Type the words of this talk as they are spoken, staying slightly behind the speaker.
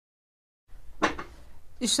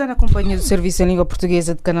Está na companhia do Serviço em Língua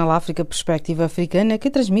Portuguesa de Canal África Perspectiva Africana, que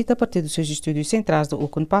transmite a partir dos seus estúdios centrais do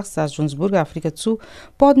Auckland Park, Joanesburgo, África do Sul.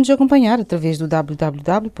 Pode-nos acompanhar através do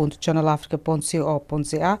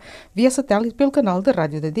www.channelafrica.co.za via satélite pelo canal da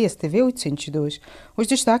rádio da DSTV 802. Os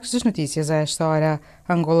destaques das notícias a esta hora.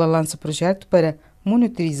 Angola lança projeto para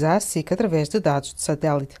monitorizar SIC através de dados de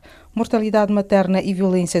satélite. Mortalidade materna e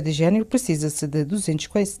violência de género precisa-se de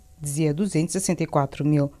 264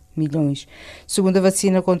 mil milhões. Segunda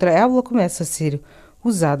vacina contra a ébola começa a ser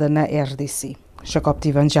usada na RDC. Jacob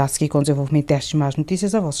Tivanjaski com desenvolvimento destas mais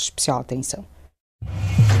notícias, a vossa especial atenção.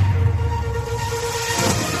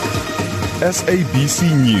 SABC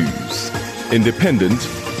News, independent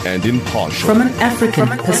and impartial. From an African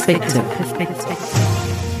perspective.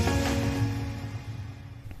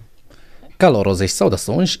 Calorosas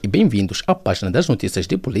saudações e bem-vindos à página das notícias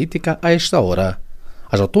de política a esta hora.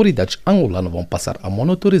 As autoridades angolanas vão passar a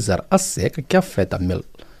monitorizar a seca que afeta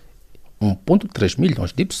 1,3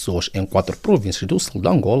 milhões de pessoas em 4 províncias do sul de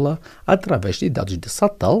Angola através de dados de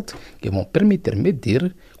satélite que vão permitir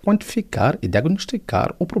medir, quantificar e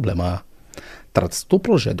diagnosticar o problema. Trata-se do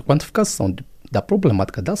projeto de quantificação da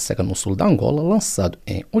problemática da seca no sul de Angola, lançado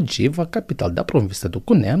em Odiva, capital da província do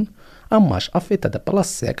Cunene, a mais afetada pela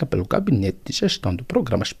seca pelo Gabinete de Gestão do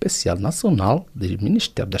Programa Especial Nacional do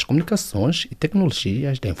Ministério das Comunicações e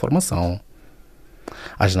Tecnologias da Informação.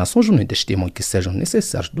 As Nações Unidas estimam que sejam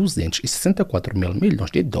necessários 264 mil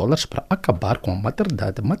milhões de dólares para acabar com a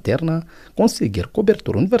maternidade materna, conseguir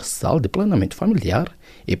cobertura universal de planeamento familiar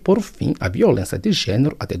e pôr fim à violência de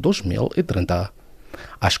gênero até 2030.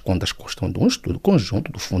 As contas constam de um estudo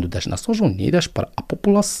conjunto do Fundo das Nações Unidas para a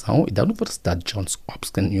População e da Universidade Johns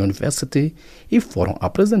Hopkins University e foram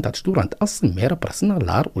apresentados durante a cimeira para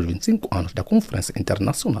assinalar os 25 anos da Conferência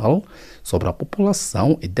Internacional sobre a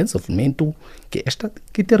População e Desenvolvimento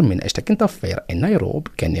que termina esta quinta-feira em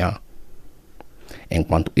Nairobi, Quênia.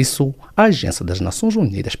 Enquanto isso, a Agência das Nações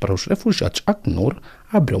Unidas para os Refugiados, ACNUR,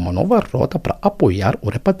 abriu uma nova rota para apoiar o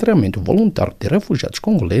repatriamento voluntário de refugiados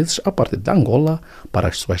congoleses a partir de Angola para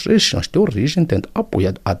as suas regiões de origem, tendo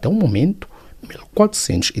apoiado até o momento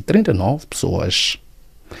 1.439 pessoas.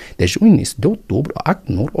 Desde o início de outubro, a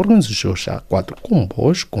ACNUR organizou já 4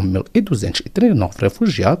 comboios com 1.239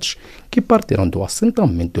 refugiados que partiram do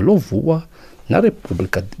assentamento de Lovua, na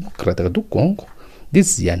República Democrática do Congo,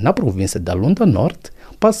 dizia na província da Lunda Norte,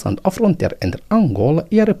 passando a fronteira entre Angola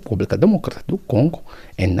e a República Democrática do Congo,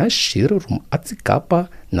 em Nashir, rumo a Tsikapa,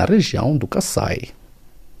 na região do Kassai.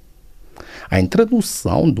 A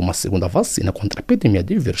introdução de uma segunda vacina contra a epidemia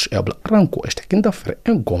de vírus ébola arrancou esta quinta-feira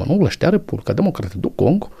em Goma, no leste da República Democrática do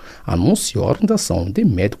Congo, anunciou a Organização de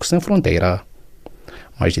Médicos Sem Fronteira.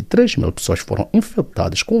 Mais de 3 mil pessoas foram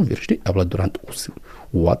infectadas com o vírus de ébola durante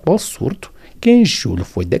o atual surto, que em julho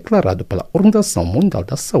foi declarado pela Organização Mundial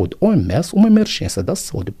da Saúde, OMS, uma emergência da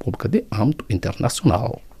saúde pública de âmbito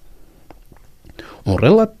internacional. Um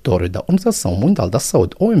relatório da Organização Mundial da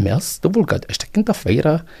Saúde, OMS, divulgado esta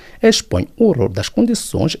quinta-feira, expõe o horror das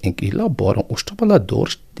condições em que elaboram os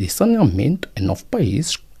trabalhadores de saneamento em 9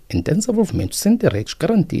 países em desenvolvimento sem direitos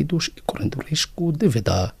garantidos e correndo risco de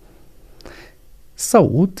vida.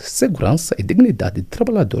 Saúde, segurança e dignidade de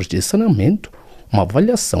trabalhadores de saneamento. Uma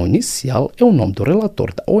avaliação inicial é o nome do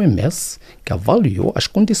relatório da OMS, que avaliou as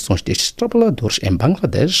condições destes trabalhadores em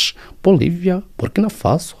Bangladesh, Bolívia, Burkina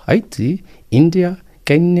Faso, Haiti, Índia,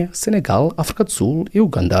 Quênia, Senegal, África do Sul e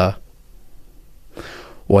Uganda.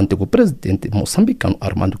 O antigo presidente moçambicano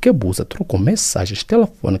Armando Guebuza trocou mensagens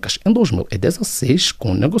telefônicas em 2016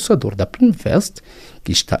 com o negociador da Pinvest,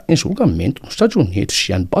 que está em julgamento nos Estados Unidos,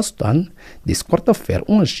 Jean Bastan, disse quarta-feira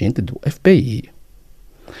um agente do FBI.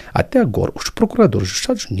 Até agora, os procuradores dos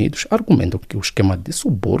Estados Unidos argumentam que o esquema de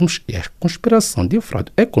subornos e a conspiração de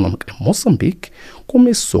fraude econômica em Moçambique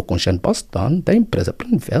começou com Jean Bastan, da empresa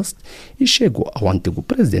Pinvest, e chegou ao antigo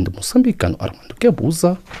presidente moçambicano Armando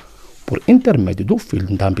Guebuza, por intermédio do filho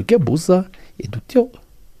Ndambi Guebuza e do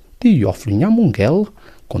Teófilo Nhamungel,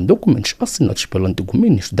 com documentos assinados pelo antigo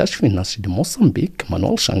ministro das Finanças de Moçambique,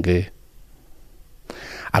 Manuel Changue.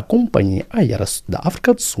 A companhia aérea da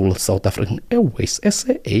África do Sul, South African Airways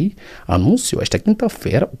SAA, anunciou esta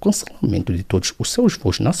quinta-feira o cancelamento de todos os seus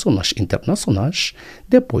voos nacionais e internacionais,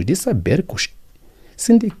 depois de saber que os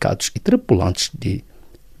sindicatos e tripulantes de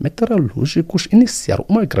meteorológicos iniciaram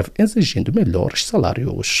uma greve exigindo melhores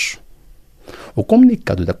salários. O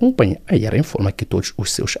comunicado da companhia aérea informa que todos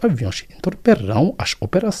os seus aviões interromperão as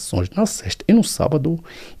operações na sexta e no sábado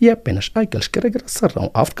e apenas aqueles que regressarão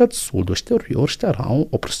à África do Sul do exterior estarão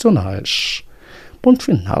operacionais. Ponto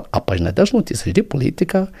final à página das notícias de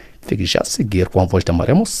política. Fique já a seguir com a voz da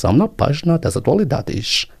Maria Moção na página das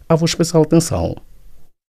atualidades. A vossa especial atenção.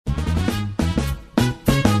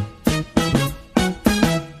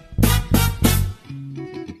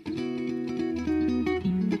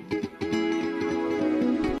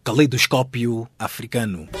 Caleidoscópio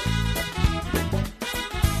africano.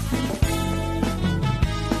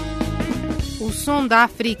 O som da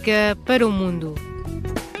África para o mundo.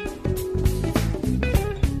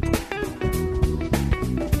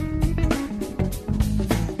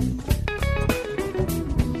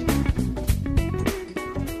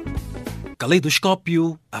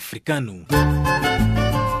 Caleidoscópio africano.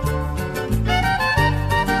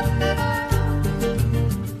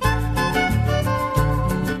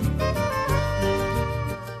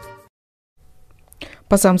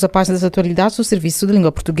 Passamos a página das atualidades do Serviço de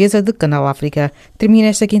Língua Portuguesa de Canal África. Termina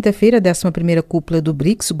esta quinta-feira a 11ª cúpula do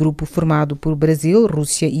BRICS, grupo formado por Brasil,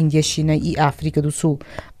 Rússia, Índia, China e África do Sul.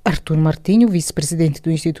 Artur Martinho, vice-presidente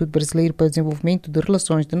do Instituto Brasileiro para o Desenvolvimento de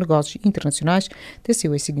Relações de Negócios Internacionais,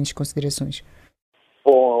 teceu as seguintes considerações.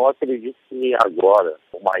 Bom, eu acredito que agora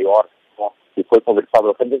o maior que foi conversado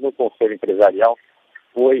apenas no Conselho Empresarial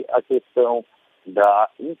foi a questão da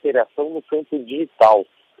interação no campo digital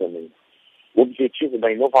também. O objetivo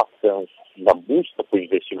da inovação, da busca por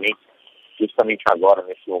investimento, justamente agora,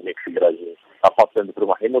 nesse momento que o Brasil está passando por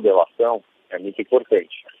uma remodelação, é muito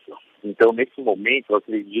importante. Então, nesse momento, eu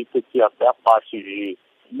acredito que até a parte de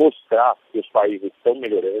mostrar que os países estão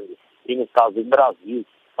melhorando, e no caso o Brasil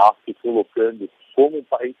está se colocando como um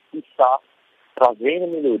país que está trazendo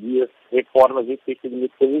melhorias, reformas e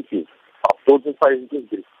efetividade positivas a todos os países do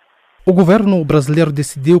BRICS. O governo brasileiro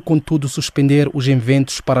decidiu, contudo, suspender os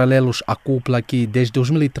eventos paralelos à cúpula que, desde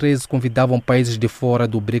 2013, convidavam países de fora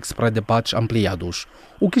do BRICS para debates ampliados.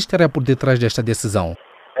 O que estaria por detrás desta decisão?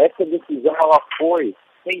 Essa decisão ela foi,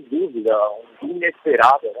 sem dúvida,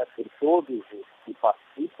 inesperada, né, por todos os que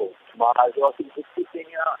participam, mas eu acredito que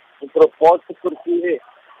tenha um propósito porque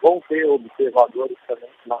vão ter observadores também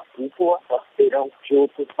na cúpula, mas serão de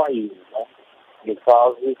outros países, né? No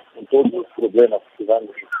caso, com todos os problemas que tiveram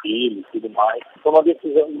no Chile e tudo mais, foi uma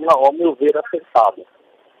decisão, ao meu ver, acertada.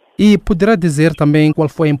 E poderá dizer também qual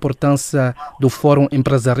foi a importância do Fórum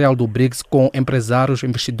Empresarial do BRICS com empresários,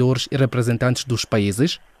 investidores e representantes dos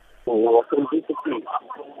países? Eu acredito que,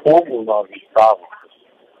 como nós estávamos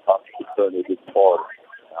participando do fórum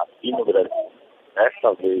aqui no Brasil,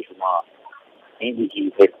 dessa vez uma índice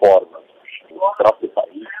de reformas no próprio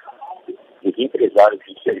país, os empresários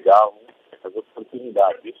enxergavam essas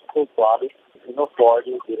oportunidades. Isso foi claro e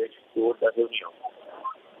notório durante toda a reunião.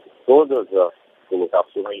 Todas as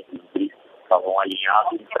colocações dos BRICS estavam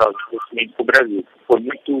alinhadas em trazer investimento para o Brasil. Foi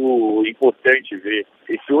muito importante ver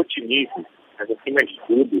esse otimismo, mas acima de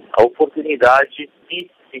tudo, a oportunidade que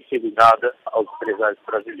tem sido dada aos empresários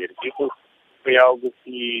brasileiros. Isso foi algo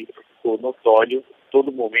que ficou notório em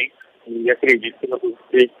todo momento e acredito que nós vamos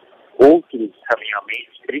ter outros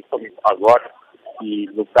caminhamentos, principalmente agora, e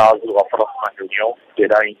no caso a próxima reunião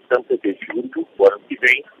será em São Petersburgo, o ano que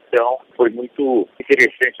vem. Então foi muito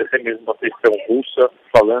interessante até mesmo a questão russa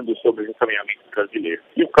falando sobre o encaminhamento brasileiro.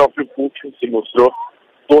 E o próprio Putin se mostrou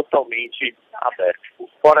totalmente aberto.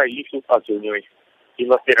 Fora isso, as reuniões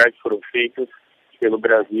bilaterais foram feitas pelo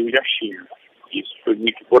Brasil e a China. Isso foi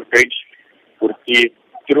muito importante porque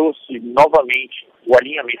trouxe novamente o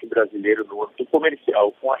alinhamento brasileiro no âmbito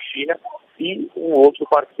comercial com a China e um outro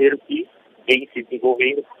parceiro que vem se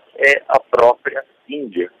desenvolvendo é a própria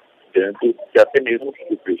Índia. Tanto que até mesmo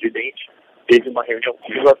o presidente teve uma reunião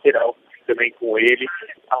bilateral também com ele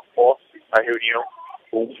após a reunião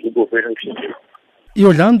com o governo chinês. E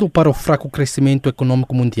olhando para o fraco crescimento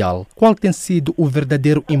econômico mundial, qual tem sido o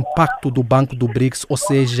verdadeiro impacto do Banco do BRICS, ou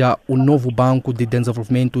seja, o novo Banco de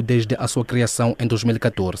Desenvolvimento desde a sua criação em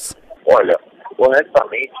 2014? Olha,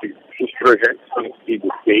 honestamente, os projetos têm sido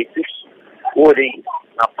feitos, porém,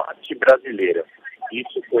 na parte brasileira,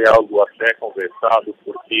 isso foi algo até conversado,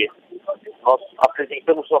 porque nós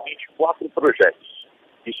apresentamos somente 4 projetos.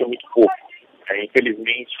 Isso é muito pouco.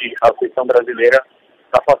 Infelizmente, a questão brasileira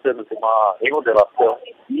está passando por uma remodelação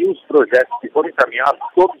e os projetos que foram encaminhados,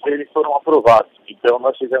 todos eles foram aprovados. Então,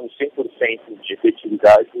 nós tivemos 100% de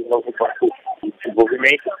efetividade no novo Banco de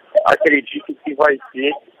Desenvolvimento. Acredito que vai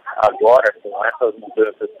ser agora, com essas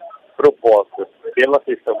mudanças propostas pela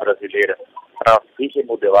questão brasileira, para se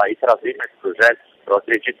remodelar e trazer mais projetos, eu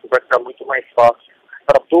acredito que vai ficar muito mais fácil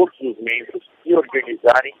para todos os membros se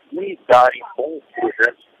organizarem e darem bons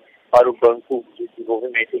projetos para o Banco de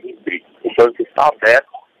Desenvolvimento do BRICS. O banco está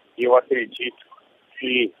aberto e eu acredito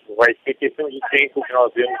que vai ser questão de tempo que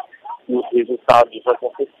nós vemos os resultados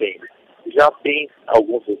acontecendo. Já tem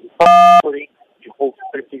alguns resultados, porém de pouca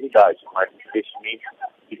expressividade, mas os investimentos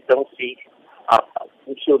estão sim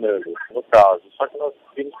funcionando no caso. Só que nós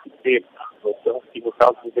temos que ter noção que no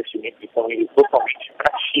caso dos investimentos estão indo totalmente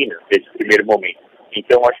para a China nesse primeiro momento.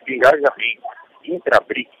 Então acho que o engajamento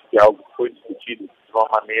intra-BRICS, que é algo que foi discutido de uma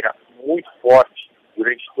maneira muito forte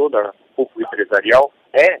durante toda a cúpula empresarial,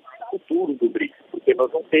 é o futuro do BRICS, porque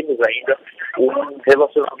nós não temos ainda um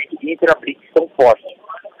relacionamento intra-BRICS tão forte.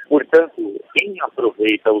 Portanto, quem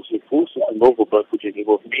aproveita os recursos do novo Banco de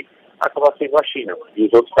Desenvolvimento acaba sendo a China, e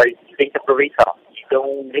os outros países têm que aproveitar.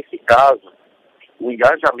 Então, nesse caso, o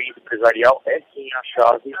engajamento empresarial é sim a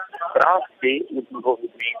chave para ter o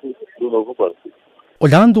desenvolvimento do novo banco.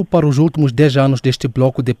 Olhando para os últimos 10 anos deste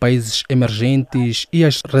bloco de países emergentes e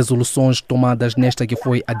as resoluções tomadas nesta que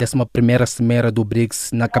foi a 11ª Cimeira do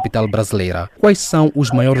BRICS na capital brasileira, quais são os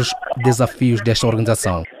maiores desafios desta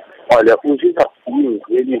organização? Olha, os desafios,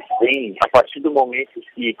 eles vêm a partir do momento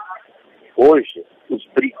que hoje os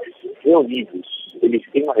BRICS reunidos, eles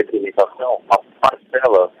têm uma representação, uma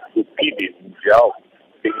parcela do PIB mundial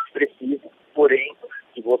bem expressiva, porém,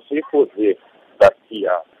 se você for ver daqui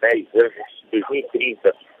a 10 anos,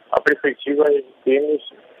 2030, a perspectiva é de termos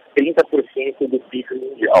 30% do PIB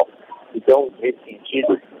mundial. Então, nesse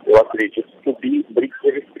sentido, eu acredito que o BRICS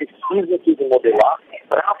ele precisa se modelar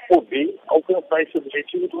para poder alcançar esse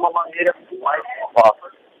objetivo de uma maneira mais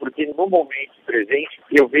fácil. Porque no momento presente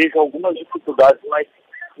eu vejo algumas dificuldades, mas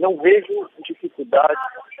não vejo dificuldades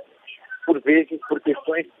por vezes por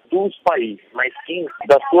questões dos países, mas sim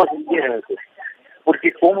das suas lideranças.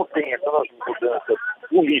 Porque como tem aquelas mudanças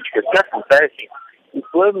políticas que acontecem, o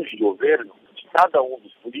plano de governo de cada um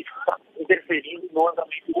dos políticos está interferindo no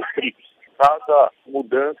andamento dos BRICS. Cada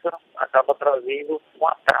mudança acaba trazendo um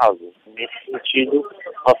atraso. Nesse sentido,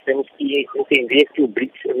 nós temos que entender que o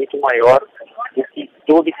BRICS é muito maior do que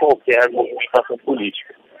toda e qualquer movimentação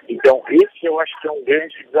política. Então, esse eu acho que é um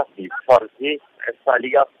grande desafio, fazer essa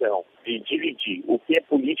ligação de dividir o que é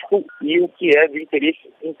político e o que é do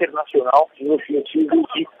interesse internacional no sentido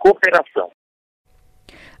de cooperação.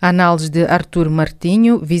 A análise de Arthur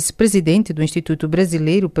Martinho, vice-presidente do Instituto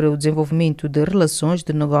Brasileiro para o Desenvolvimento de Relações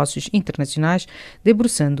de Negócios Internacionais,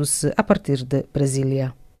 debruçando-se a partir de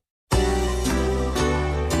Brasília.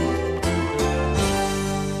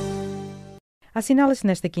 Assinala-se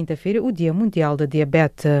nesta quinta-feira o Dia Mundial da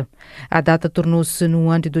Diabetes. A data tornou-se, no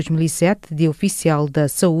ano de 2007, Dia Oficial da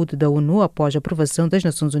Saúde da ONU após a aprovação das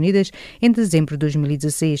Nações Unidas em dezembro de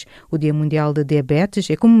 2016. O Dia Mundial da Diabetes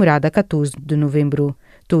é comemorado a 14 de novembro.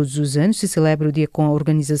 Todos os anos se celebra o dia com a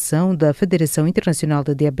organização da Federação Internacional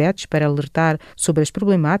da Diabetes para alertar sobre as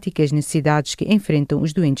problemáticas e necessidades que enfrentam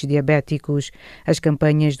os doentes diabéticos. As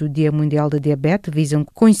campanhas do Dia Mundial da Diabetes visam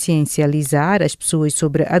consciencializar as pessoas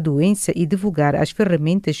sobre a doença e divulgar as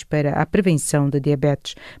ferramentas para a prevenção da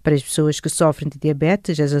diabetes. Para as pessoas que sofrem de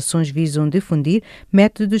diabetes, as ações visam difundir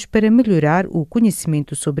métodos para melhorar o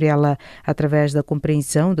conhecimento sobre ela. Através da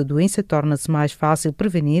compreensão da doença, torna-se mais fácil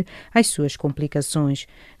prevenir as suas complicações.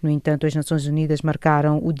 No entanto, as Nações Unidas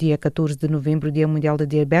marcaram o dia 14 de novembro, o Dia Mundial da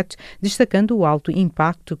Diabetes, destacando o alto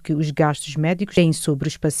impacto que os gastos médicos têm sobre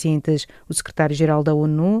os pacientes. O secretário-geral da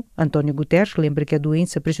ONU, António Guterres, lembra que a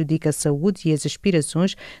doença prejudica a saúde e as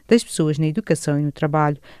aspirações das pessoas na educação e no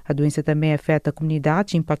trabalho. A doença também afeta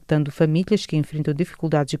comunidades, impactando famílias que enfrentam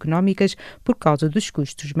dificuldades económicas por causa dos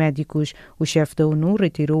custos médicos. O chefe da ONU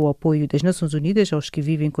reiterou o apoio das Nações Unidas aos que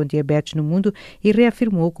vivem com diabetes no mundo e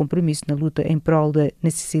reafirmou o compromisso na luta em prol da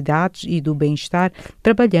necessidades e do bem-estar,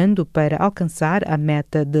 trabalhando para alcançar a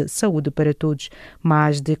meta de saúde para todos.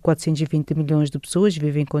 Mais de 420 milhões de pessoas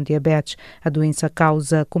vivem com diabetes. A doença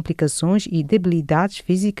causa complicações e debilidades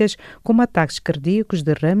físicas, como ataques cardíacos,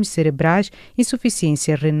 derrames cerebrais,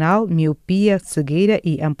 insuficiência renal, miopia, cegueira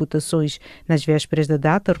e amputações. Nas vésperas da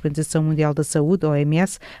data, a Organização Mundial da Saúde,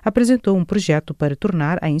 OMS, apresentou um projeto para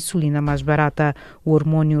tornar a insulina mais barata. O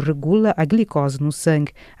hormônio regula a glicose no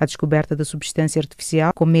sangue. A descoberta da substância artificial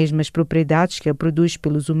com mesmas propriedades que a produz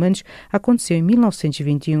pelos humanos aconteceu em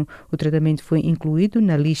 1921. O tratamento foi incluído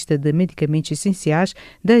na lista de medicamentos essenciais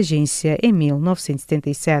da agência em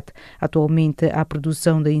 1977. Atualmente, a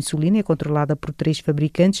produção da insulina é controlada por 3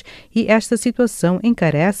 fabricantes e esta situação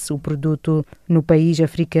encarece o produto. No país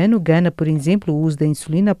africano, Gana, por exemplo, o uso da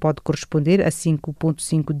insulina pode corresponder a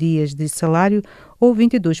 5,5 dias de salário ou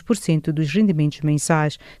 22% dos rendimentos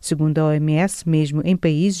mensais. Segundo a OMS, mesmo em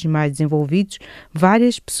países mais desenvolvidos,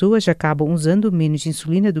 várias pessoas acabam usando menos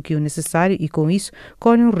insulina do que o necessário e, com isso,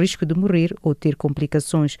 correm o risco de morrer ou ter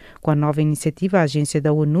complicações. Com a nova iniciativa, a agência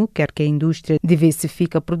da ONU quer que a indústria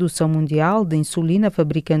diversifique a produção mundial de insulina,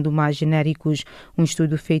 fabricando mais genéricos. Um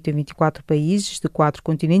estudo feito em 24 países de 4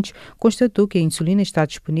 continentes constatou que a insulina está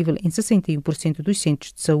disponível em 61% dos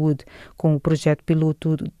centros de saúde. Com o projeto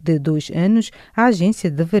piloto de 2 anos, a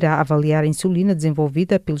agência deverá avaliar a insulina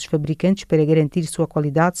desenvolvida pelos fabricantes para garantir sua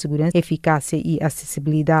qualidade, segurança, eficácia e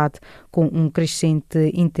acessibilidade. Com um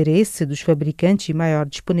crescente interesse dos fabricantes e maior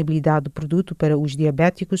disponibilidade do produto para os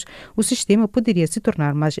diabéticos, o sistema poderia se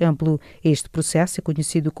tornar mais amplo. Este processo é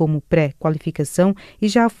conhecido como pré-qualificação e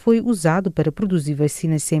já foi usado para produzir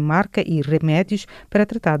vacinas sem marca e remédios para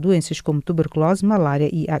tratar doenças como tuberculose, malária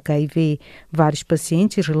e HIV. Vários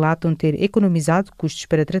pacientes relatam ter economizado custos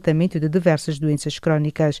para tratamento de diversas doenças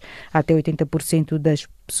crónicas. Até 80% das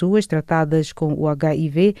pessoas tratadas com o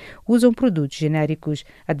HIV usam produtos genéricos.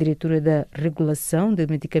 A diretora da regulação de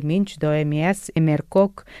medicamentos da OMS, Emer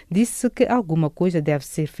Koch, disse que alguma coisa deve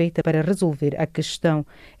ser feita para resolver a questão.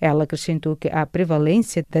 Ela acrescentou que a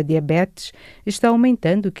prevalência da diabetes está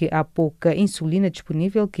aumentando, que há pouca insulina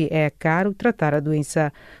disponível, que é caro tratar a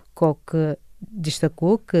doença. Koch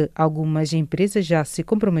destacou que algumas empresas já se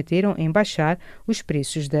comprometeram em baixar os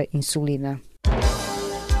preços da insulina.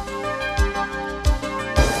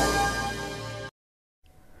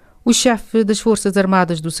 O chefe das Forças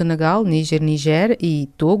Armadas do Senegal, Níger e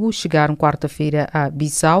Togo chegaram quarta-feira a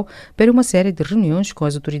Bissau para uma série de reuniões com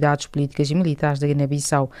as autoridades políticas e militares da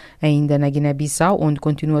Guiné-Bissau. Ainda na Guiné-Bissau, onde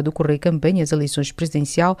continua a decorrer campanha às eleições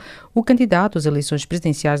presidenciais, o candidato às eleições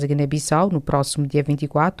presidenciais da Guiné-Bissau, no próximo dia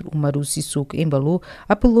 24, o Umaru Sissoco Embalo,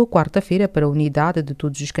 apelou quarta-feira para a unidade de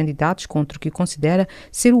todos os candidatos contra o que considera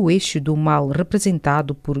ser o eixo do mal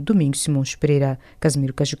representado por Domingos Simões Pereira.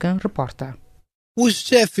 Casimiro Cajucan reporta. Os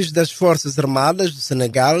chefes das Forças Armadas do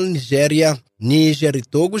Senegal, Nigéria, Níger e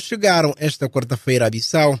Togo chegaram esta quarta-feira a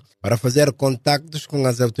Bissau para fazer contactos com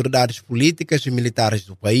as autoridades políticas e militares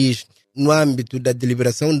do país, no âmbito da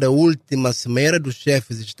deliberação da última cimeira dos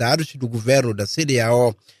chefes de Estados e do governo da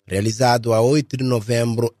CEDEAO, realizado a 8 de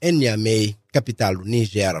novembro em Niamey, capital do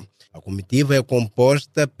Níger. A comitiva é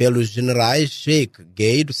composta pelos generais Sheikh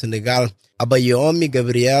Gueye, do Senegal, Abayomi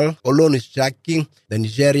Gabriel Olonishakin, da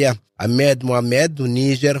Nigéria, Ahmed Mohamed, do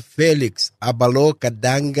Níger, Félix Abalo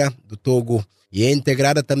Kadanga, do Togo, e é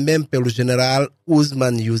integrada também pelo general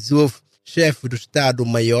Usman Yusuf, chefe do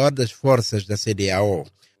Estado-Maior das Forças da CEDEAO.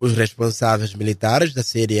 Os responsáveis militares da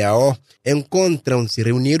CEDEAO encontram-se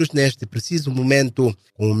reunidos neste preciso momento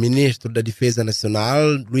com o ministro da Defesa Nacional,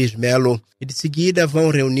 Luís Melo, e de seguida vão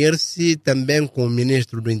reunir-se também com o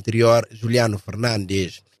ministro do Interior, Juliano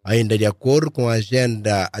Fernandes. Ainda de acordo com a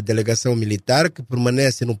agenda, a delegação militar que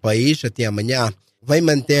permanece no país até amanhã vai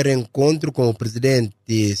manter encontro com o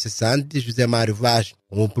presidente cessante José Mário Vaz,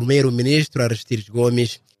 com o primeiro-ministro Aristides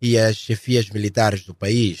Gomes e as chefias militares do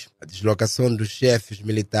país. A deslocação dos chefes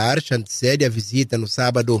militares antecede a visita no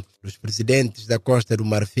sábado dos presidentes da Costa do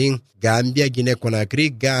Marfim, Gâmbia, Guiné-Conakry,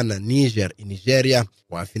 Gana, Níger e Nigéria,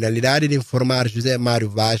 com a finalidade de informar José Mário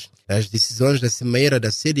Vaz das decisões da cimeira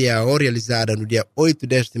da CEDEAO realizada no dia 8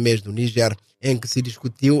 deste mês no Níger, em que se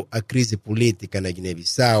discutiu a crise política na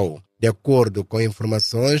Guiné-Bissau. De acordo com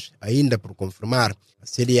informações ainda por confirmar, a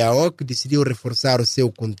CEDEAO, que decidiu reforçar o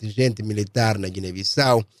seu contingente militar na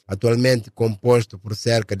Guiné-Bissau, atualmente composto por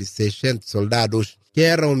cerca de 600 soldados,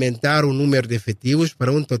 quer aumentar o número de efetivos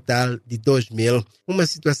para um total de 2.000, uma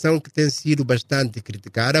situação que tem sido bastante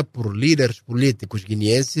criticada por líderes políticos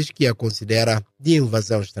guineenses que a considera de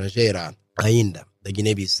invasão estrangeira. Ainda da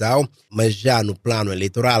Guiné-Bissau, mas já no plano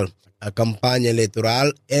eleitoral, a campanha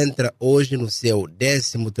eleitoral entra hoje no seu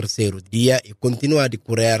 13º dia e continua a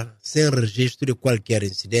decorrer sem registro de qualquer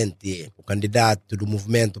incidente. O candidato do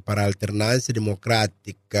Movimento para a Alternância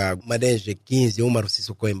Democrática, Madenje 15, Umaru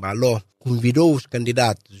Sissoco Embalo, convidou os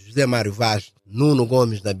candidatos José Mário Vaz, Nuno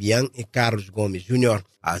Gomes Nabian e Carlos Gomes Júnior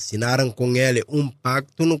a assinarem com ele um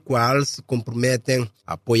pacto no qual se comprometem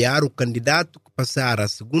a apoiar o candidato que passar a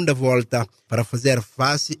segunda volta para fazer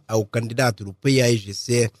face ao candidato do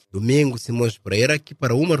PAIGC, Domingos Simões Pereira, que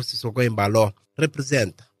para Umaru Sissoco Embalo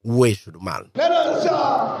representa o eixo do mal. Quero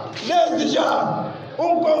lançar desde já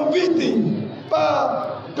um convite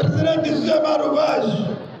para o presidente José Mário Vaz,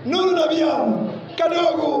 Nuno Nabian,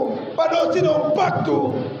 Cadogo, para nós ter um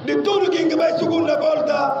pacto de tudo que vai segunda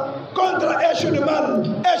volta contra eixo do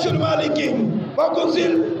mal e quem? Vai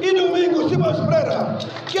conseguir e domingo Simões Pereira,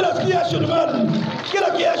 que eixo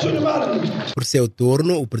do mal. Por seu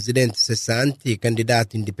turno, o presidente cessante e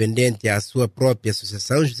candidato independente à sua própria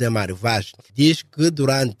associação, José Mário Vaz, diz que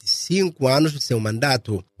durante 5 anos do seu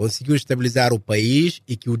mandato conseguiu estabilizar o país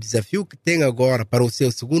e que o desafio que tem agora para o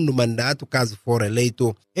seu segundo mandato, caso for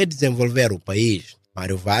eleito, é desenvolver o país.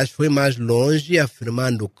 Mário Vaz foi mais longe,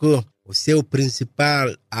 afirmando que o seu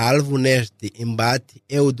principal alvo neste embate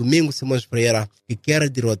é o Domingos Simões Pereira, que quer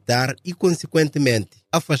derrotar e, consequentemente,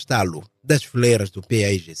 afastá-lo das fileiras do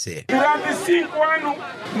PAIGC. Durante 5 anos,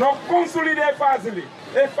 não consolidei a fase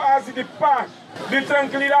de paz, de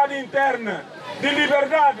tranquilidade interna, de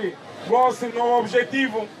liberdade. Vosso no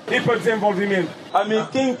objetivo e para desenvolvimento. A mim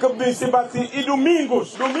quem que me se bate e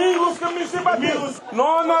domingos que me se bate.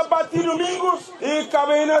 Não na bate domingos e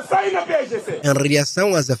cabena sai na PGC. Em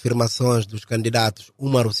reação às afirmações dos candidatos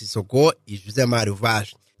Umaru Sissoko e José Mário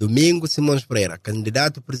Vaz, Domingo Simões Pereira,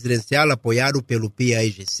 candidato presidencial apoiado pelo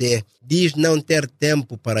PAIGC, diz não ter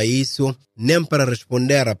tempo para isso, nem para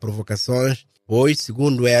responder a provocações, pois,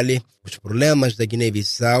 segundo ele, os problemas da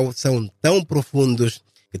Guiné-Bissau são tão profundos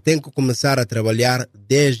que tem que começar a trabalhar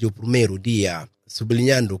desde o primeiro dia,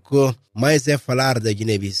 sublinhando que mais é falar da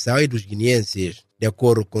Guiné-Bissau e dos guineenses. De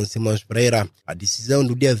acordo com Simões Pereira, a decisão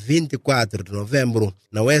do dia 24 de novembro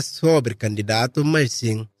não é sobre candidato, mas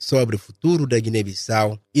sim sobre o futuro da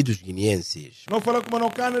Guiné-Bissau e dos guineenses. Não fala como não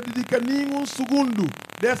cana dedica nenhum segundo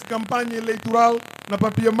dessa campanha eleitoral na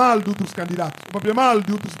papel mal de outros candidatos, na papel mal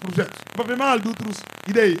de outros projetos, na papel mal de outras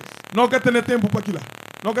ideias. Não quer ter tempo para aquilo.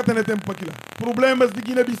 Problemas de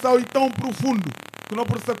Guiné-Bissau e tão profundo que não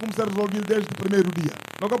precisa começar a resolver desde o primeiro dia.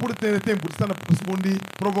 Não pode ter tempo de estar na responder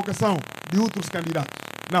provocação de outros candidatos.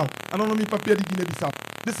 Não, a não me papel de Guiné-Bissau.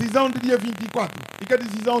 Decisão do dia 24. E que a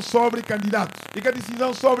decisão sobre candidatos. E que a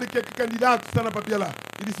decisão sobre que candidato está na papel lá.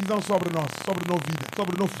 E decisão sobre nós, sobre nossa vida,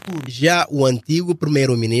 sobre nosso futuro. Já o antigo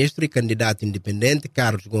primeiro-ministro e candidato independente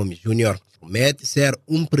Carlos Gomes Júnior promete ser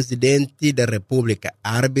um presidente da República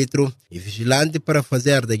árbitro e vigilante para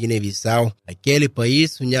fazer da Guiné-Bissau aquele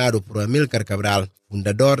país sonhado por Amílcar Cabral,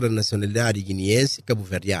 fundador da nacionalidade guineense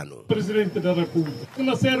cabo-verdiano. Presidente da República,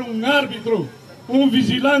 que ser um árbitro, um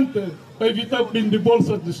vigilante para evitar o de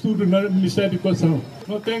bolsa de estudo no Ministério da Educação.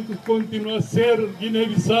 Não tem que continuar a ser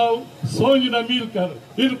Guiné-Bissau, sonho da Amílcar,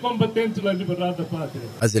 filho combatente da liberdade da pátria.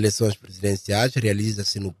 As eleições presidenciais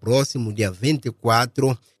realizam-se no próximo dia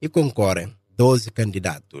 24 e concorrem 12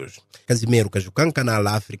 candidatos. Casimiro Cajucan, Canal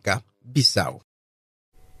África, Bissau.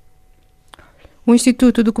 O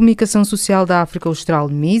Instituto de Comunicação Social da África Austral,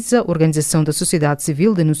 MISA, organização da sociedade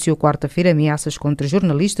civil, denunciou quarta-feira ameaças contra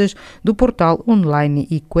jornalistas do portal online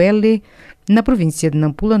Ikwele, na província de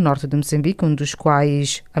Nampula, norte de Moçambique, um dos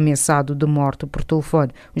quais ameaçado de morte por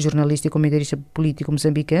telefone. O jornalista e comentarista político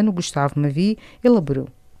moçambicano Gustavo Mavi elaborou.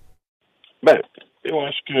 Bem, eu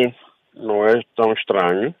acho que não é tão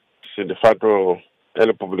estranho se de fato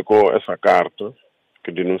ele publicou essa carta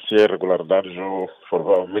que denuncia irregularidades ou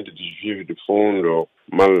provavelmente desvio de fundo ou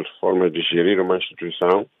mal forma de gerir uma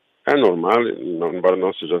instituição. É normal, embora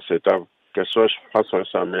não seja aceitável, que as pessoas façam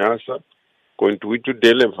essa ameaça com o intuito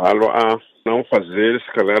de levá-lo a não fazer,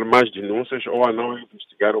 se calhar, mais denúncias ou a não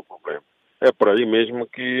investigar o problema. É por aí mesmo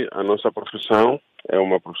que a nossa profissão é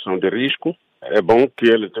uma profissão de risco. É bom que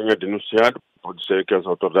ele tenha denunciado, pode ser que as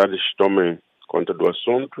autoridades tomem conta do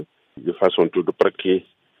assunto e façam tudo para que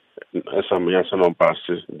essa ameaça não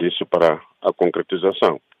passe disso para a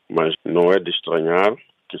concretização. Mas não é de estranhar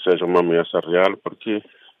que seja uma ameaça real, porque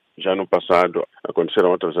já no passado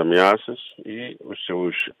aconteceram outras ameaças e os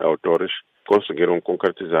seus autores conseguiram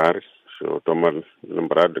concretizar. Eu estou a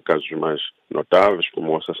lembrar de casos mais notáveis,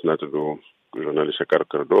 como o assassinato do jornalista Carlos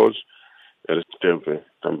Cardoso. Ele teve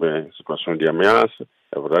também situações de ameaça.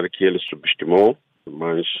 É verdade que ele subestimou,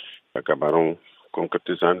 mas acabaram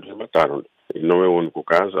concretizando e mataram. E não é o único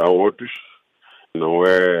caso, há outros. Não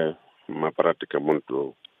é uma prática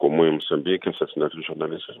muito comum em Moçambique, assassinato de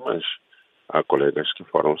jornalistas, mas há colegas que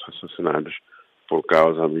foram assassinados por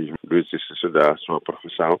causa mesmo do exercício da sua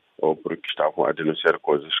profissão ou porque estavam a denunciar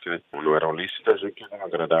coisas que não eram lícitas e que não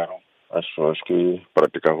agradaram as pessoas que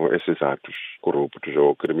praticavam esses atos corruptos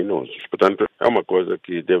ou criminosos. Portanto, é uma coisa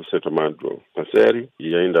que deve ser tomada a sério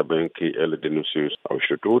e ainda bem que ele denunciou ao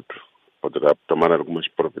Instituto, poderá tomar algumas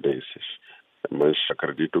providências. Mas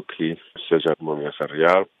acredito que seja uma ameaça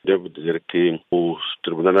real. Devo dizer que o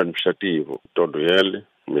Tribunal Administrativo, todo ele,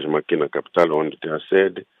 mesmo aqui na capital, onde tem a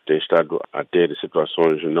sede, tem estado a ter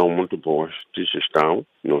situações não muito boas de gestão.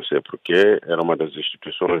 Não sei porquê. Era uma das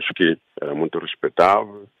instituições que era muito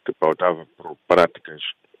respeitável, que pautava por práticas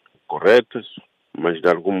corretas, mas de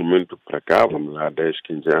algum momento para cá, vamos lá, 10,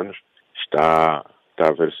 15 anos, está a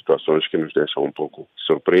haver situações que nos deixam um pouco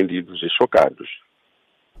surpreendidos e chocados.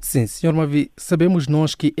 Sim, Sr. Mavi, sabemos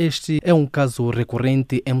nós que este é um caso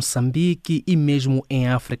recorrente em Moçambique e mesmo em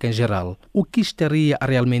África em geral. O que estaria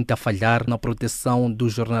realmente a falhar na proteção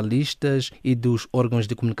dos jornalistas e dos órgãos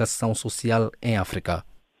de comunicação social em África?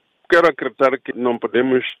 Quero acreditar que não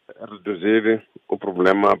podemos reduzir o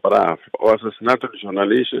problema para a África. O assassinato de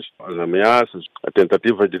jornalistas, as ameaças, a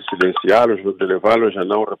tentativa de silenciá-los ou de levá-los a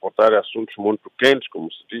não reportar assuntos muito quentes,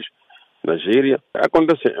 como se diz, Nigéria.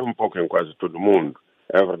 Acontece um pouco em quase todo o mundo.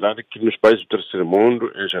 É verdade que nos países do terceiro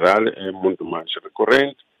mundo, em geral, é muito mais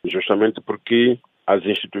recorrente, justamente porque as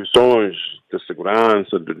instituições de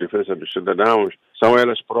segurança, de defesa dos cidadãos, são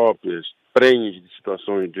elas próprias prenhes de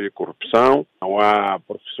situações de corrupção, não há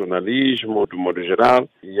profissionalismo, de modo geral,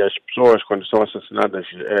 e as pessoas, quando são assassinadas,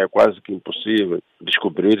 é quase que impossível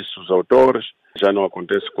descobrir-se os autores. Já não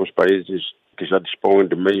acontece com os países que já dispõem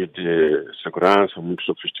de meios de segurança muito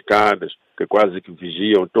sofisticados, que quase que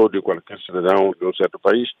vigiam todo e qualquer cidadão de um certo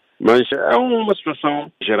país. Mas é uma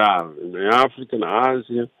situação geral, em África, na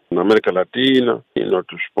Ásia, na América Latina e em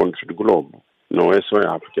outros pontos do globo. Não é só em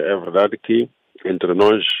África. É verdade que entre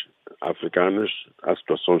nós, africanos, as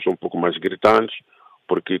situações são um pouco mais gritantes,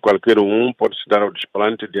 porque qualquer um pode se dar ao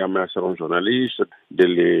desplante de ameaçar um jornalista, de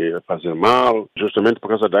lhe fazer mal, justamente por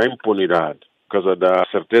causa da impunidade, por causa da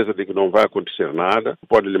certeza de que não vai acontecer nada,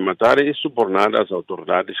 pode lhe matar e subornar as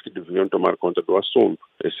autoridades que deveriam tomar conta do assunto.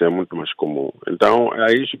 Isso é muito mais comum. Então,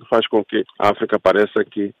 é isso que faz com que a África pareça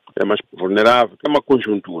que é mais vulnerável. É uma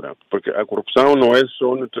conjuntura, porque a corrupção não é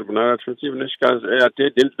só no Tribunal Administrativo, neste caso, é até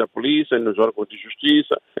dentro da polícia, nos órgãos de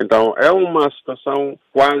justiça. Então, é uma situação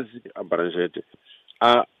quase abrangente.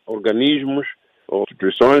 Há organismos ou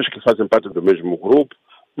instituições que fazem parte do mesmo grupo,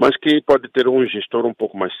 mas que pode ter um gestor um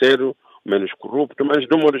pouco mais sério, menos corrupto, mas,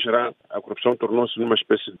 de um modo geral, a corrupção tornou-se numa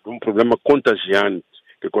espécie de um problema contagiante,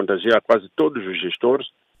 que contagia quase todos os gestores.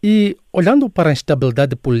 E, olhando para a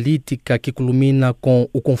instabilidade política que culmina com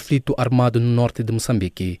o conflito armado no norte de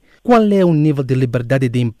Moçambique, qual é o nível de liberdade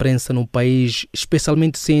de imprensa no país,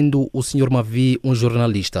 especialmente sendo o Sr. Mavi um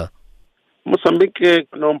jornalista? Moçambique,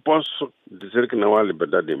 não posso dizer que não há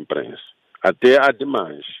liberdade de imprensa. Até há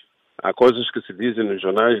demais. Há coisas que se dizem nos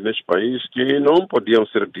jornais neste país que não podiam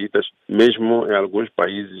ser ditas, mesmo em alguns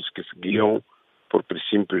países que seguiam por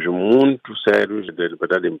princípios muito sérios de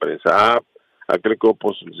liberdade de imprensa. Há aquilo que eu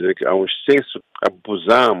posso dizer que há um excesso,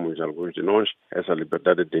 abusamos, alguns de nós, essa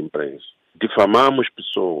liberdade de imprensa. Difamamos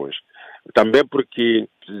pessoas. Também porque,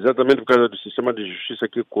 exatamente por causa do sistema de justiça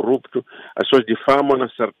aqui corrupto, as pessoas difamam na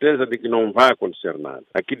certeza de que não vai acontecer nada.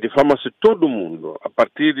 Aqui difama-se todo mundo, a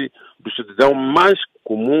partir do cidadão mais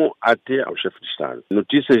comum até ao chefe de Estado.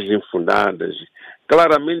 Notícias infundadas,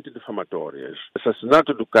 claramente difamatórias,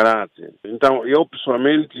 assassinato do caráter. Então, eu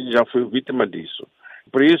pessoalmente já fui vítima disso.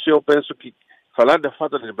 Por isso eu penso que falar da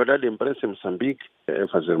falta de liberdade de imprensa em Moçambique é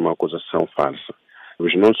fazer uma acusação falsa.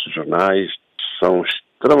 Os nossos jornais são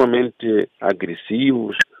extremamente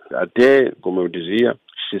agressivos, até, como eu dizia,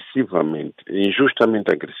 excessivamente,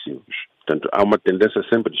 injustamente agressivos. Portanto, há uma tendência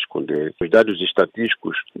sempre de esconder. Os dados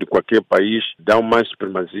estatísticos de qualquer país dão mais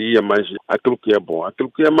supremacia, mas aquilo que é bom,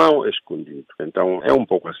 aquilo que é mau é escondido. Então, é um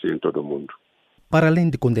pouco assim em todo o mundo. Para além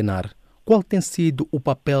de condenar, qual tem sido o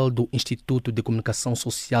papel do Instituto de Comunicação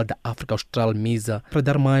Social da África Austral, MISA, para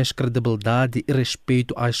dar mais credibilidade e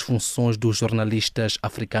respeito às funções dos jornalistas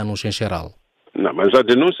africanos em geral? Não, mas a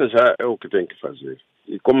denúncia já é o que tem que fazer.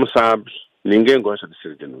 E como sabes, ninguém gosta de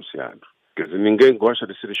ser denunciado. Quer dizer, ninguém gosta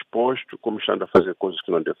de ser exposto como estando a fazer coisas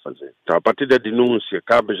que não deve fazer. Então, a partir da denúncia,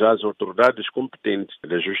 cabe já às autoridades competentes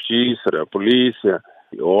da justiça, da polícia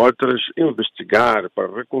e outras investigar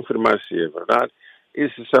para reconfirmar se é verdade e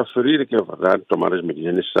se aferir que é verdade, tomar as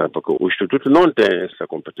medidas necessárias, porque o Instituto não tem essa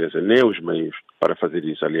competência, nem os meios para fazer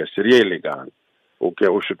isso. Aliás, seria ilegal. O que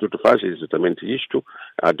o Instituto faz é exatamente isto,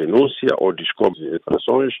 a denúncia ou descobre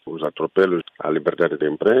infrações, os atropelos à liberdade da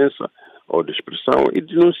imprensa ou de expressão e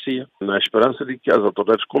denuncia, na esperança de que as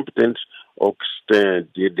autoridades competentes ou que têm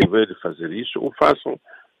de dever de fazer isso, o façam,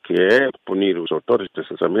 que é punir os autores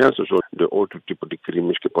dessas ameaças ou de outro tipo de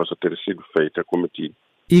crimes que possa ter sido feito, cometido.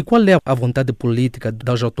 E qual é a vontade política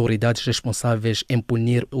das autoridades responsáveis em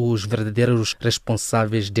punir os verdadeiros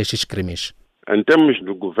responsáveis destes crimes? Em termos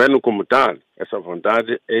do governo como tal, essa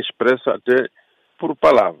vontade é expressa até por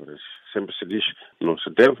palavras. Sempre se diz que não se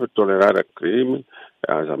deve tolerar a crime,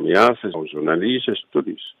 as ameaças aos jornalistas,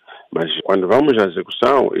 tudo isso. Mas quando vamos à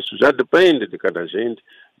execução, isso já depende de cada gente,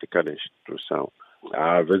 de cada instituição.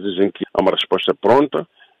 Há vezes em que há uma resposta pronta,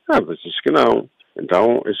 há vezes que não.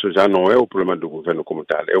 Então, isso já não é o problema do governo como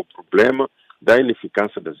tal, é o problema da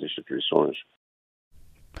ineficácia das instituições.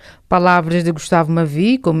 Palavras de Gustavo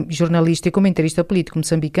Mavi, jornalista e comentarista político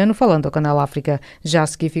moçambicano, falando ao Canal África. Já a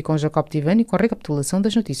seguir ficam Jacob Tivani com a recapitulação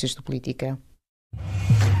das notícias de política.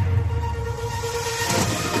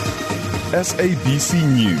 SABC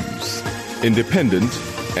News. Independent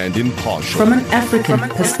and impartial. From an African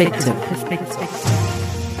perspective.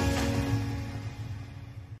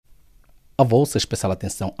 A vossa especial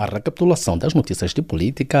atenção à recapitulação das notícias de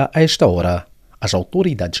política a esta hora. As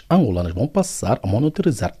autoridades angolanas vão passar a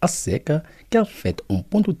monitorizar a seca que afeta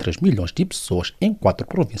 1,3 milhões de pessoas em 4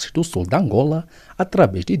 províncias do sul da Angola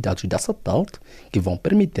através de dados da satélite que vão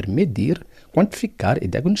permitir medir, quantificar e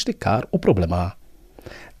diagnosticar o problema.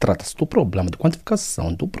 Trata-se do problema de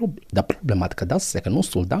quantificação da problemática da seca no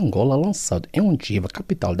sul da Angola, lançado em Ondiva,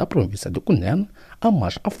 capital da província de Cunene, a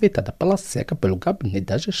mais afetada pela seca pelo Gabinete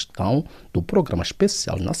da Gestão do Programa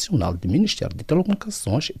Especial Nacional do Ministério de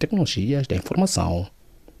Telecomunicações e Tecnologias da Informação.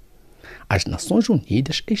 As Nações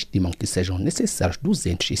Unidas estimam que sejam necessários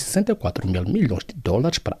 264 mil milhões de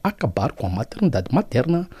dólares para acabar com a maternidade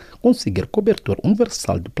materna, conseguir cobertura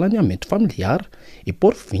universal do planeamento familiar e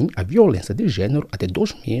pôr fim à violência de gênero até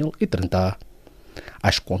 2030.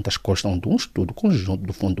 As contas constam de um estudo conjunto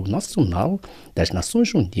do Fundo Nacional das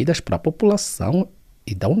Nações Unidas para a População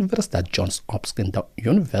e da Universidade Johns Hopkins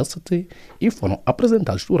University e foram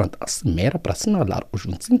apresentados durante a Cimeira para assinalar os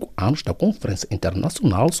 25 anos da Conferência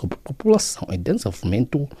Internacional sobre População e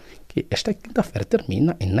Desenvolvimento, que esta quinta-feira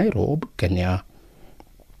termina em Nairobi, Quênia.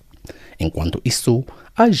 Enquanto isso,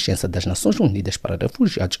 a Agência das Nações Unidas para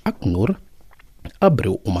Refugiados, ACNUR,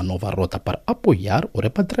 abriu uma nova rota para apoiar o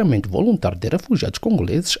repatriamento voluntário de refugiados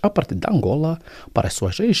congoleses a partir da Angola para as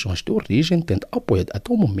suas regiões de origem, tendo apoiado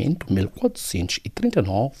até o momento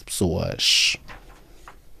 1.439 pessoas.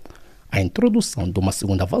 A introdução de uma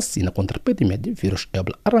segunda vacina contra a epidemia de vírus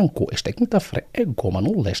ébola arrancou esta quinta-feira em Goma,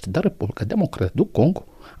 no leste da República Democrática do Congo,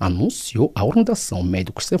 anunciou a Organização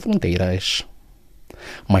Médicos Sem Fronteiras.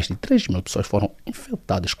 Mais de 3 mil pessoas foram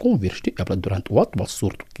infectadas com o vírus de ébola durante o atual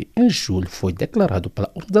surto, que em julho foi declarado pela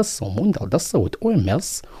Organização Mundial da Saúde,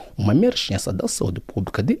 OMS, uma emergência da saúde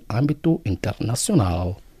pública de âmbito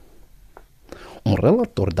internacional. Um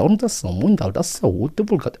relatório da Organização Mundial da Saúde,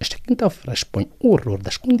 divulgado esta quinta-feira, expõe o horror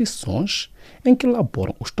das condições em que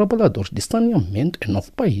laboram os trabalhadores de saneamento em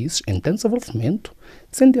 9 países em desenvolvimento,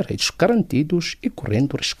 sem direitos garantidos e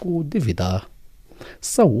correndo risco de vida.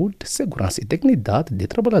 Saúde, segurança e dignidade de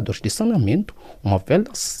trabalhadores de saneamento, uma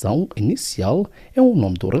avaliação inicial, é o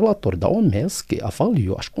nome do relatório da OMS que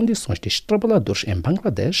avaliou as condições destes trabalhadores em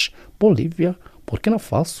Bangladesh, Bolívia, Burkina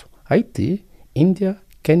Faso, Haiti, Índia,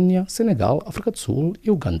 Quênia, Senegal, África do Sul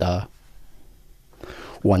e Uganda.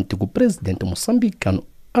 O antigo presidente moçambicano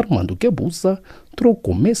Armando Guebuza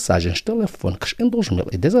trocou mensagens telefônicas em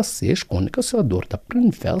 2016 com o negociador da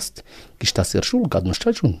Prininvest, que está a ser julgado nos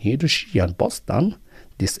Estados Unidos, Ian Boston,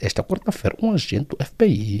 disse esta quarta-feira um agente do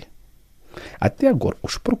FBI. Até agora,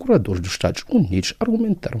 os procuradores dos Estados Unidos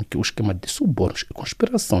argumentaram que o esquema de subornos e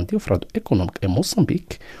conspiração de fraude econômica em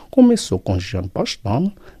Moçambique começou com Jean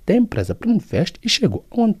Boston, da empresa Prininvest, e chegou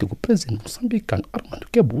ao antigo presidente moçambicano Armando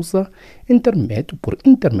Guebuza, por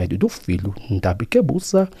intermédio do filho Ndabi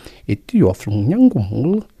Guebuza e Teófilo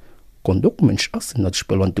Nhangumul, com documentos assinados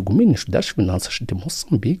pelo antigo ministro das Finanças de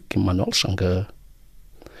Moçambique, Manuel Xanga.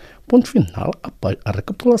 Ponto final a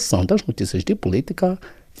recapitulação das notícias de política.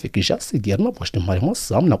 Fique já a seguir na voz de Mário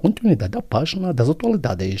Moçam, na continuidade da página das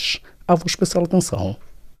atualidades. A vossa especial atenção.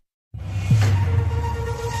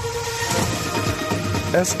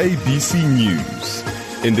 SABC News,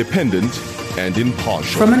 independent and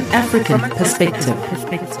impartial. From an African perspective.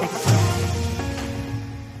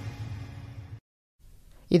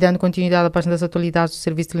 E dando continuidade à página das atualidades do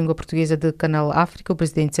Serviço de Língua Portuguesa de Canal África, o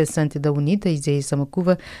presidente cessante da UNITA, Isaías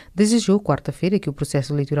Samakuva, desejou quarta-feira que o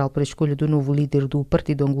processo eleitoral para a escolha do novo líder do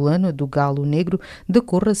partido angolano, do Galo Negro,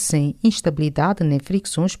 decorra sem instabilidade nem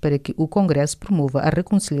fricções para que o Congresso promova a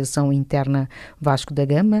reconciliação interna. Vasco da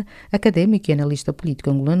Gama, académico e analista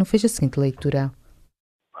político angolano, fez a seguinte leitura.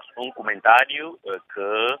 Um comentário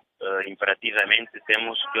que imperativamente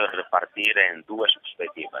temos que repartir em duas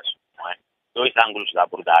perspectivas, não é? 2 ângulos da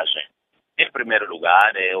abordagem. Em primeiro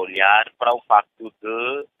lugar, é olhar para o facto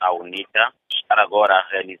de a UNITA estar agora a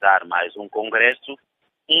realizar mais um congresso,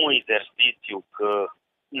 um exercício que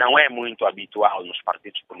não é muito habitual nos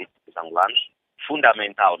partidos políticos angolanos,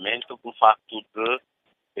 fundamentalmente pelo facto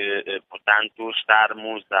de, portanto,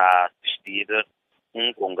 estarmos a assistir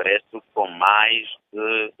um congresso com mais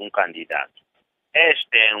de um candidato.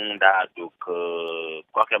 Este é um dado que,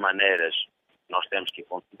 de qualquer maneira, nós temos que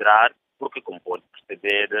considerar, porque, como pode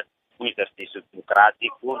perceber, o exercício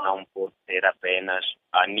democrático não pode ser apenas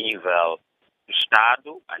a nível do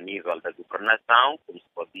Estado, a nível da governação, como se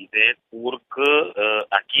pode dizer, porque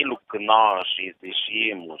aquilo que nós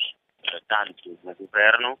exigimos, tanto no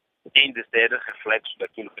governo, tem de ser reflexo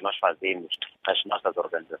daquilo que nós fazemos nas nossas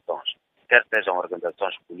organizações, quer sejam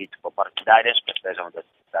organizações político-partidárias, quer sejam da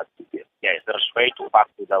sociedade civil. E a esse respeito, o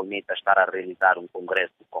facto da UNITA estar a realizar um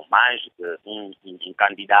congresso com mais de um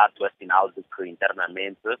candidato é sinal de que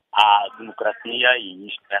internamente há democracia e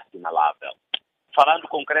isto é assinalável. Falando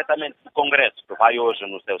concretamente do Congresso, que vai hoje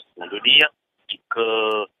no seu segundo dia, e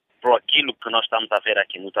que, por aquilo que nós estamos a ver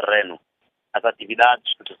aqui no terreno, as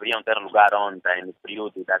atividades que deveriam ter lugar ontem, no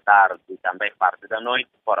período da tarde e também parte da noite,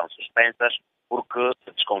 foram suspensas porque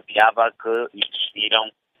se desconfiava que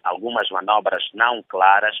existiram algumas manobras não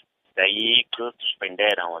claras, daí que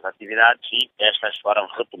suspenderam as atividades e estas foram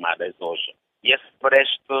retomadas hoje. E é por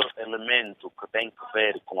este elemento que tem que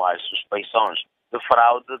ver com as suspeições de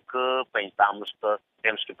fraude que pensamos que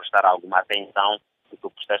temos que prestar alguma atenção e que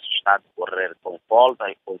o processo está a decorrer com folga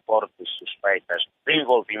e com fortes suspeitas de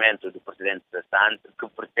envolvimento do Presidente Sante, que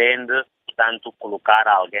pretende, portanto, colocar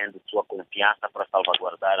alguém de sua confiança para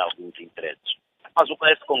salvaguardar alguns interesses. Mas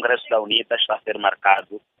esse Congresso da UNITA está a ser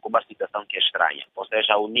marcado com uma situação que é estranha. Ou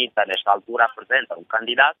seja, a UNITA, nesta altura, apresenta um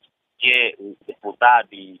candidato que é o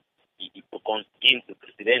deputado e por conseguinte,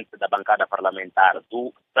 presidente da bancada parlamentar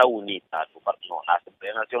da UNITA, do Partido na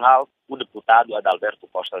Assembleia Nacional, o deputado Adalberto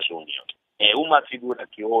Costa Júnior. É uma figura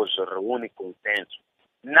que hoje reúne consenso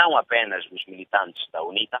não apenas dos militantes da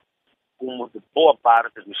UNITA, como de boa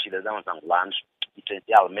parte dos cidadãos angolanos,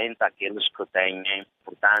 essencialmente aqueles que têm,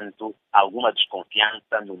 portanto, alguma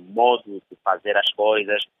desconfiança no modo de fazer as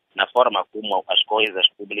coisas, na forma como as coisas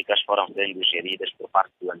públicas foram sendo geridas por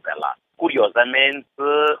parte do MPLA. Curiosamente,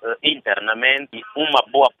 internamente, uma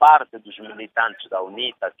boa parte dos militantes da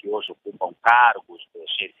UNITA que hoje ocupam cargos de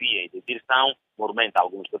chefia e de direção, normalmente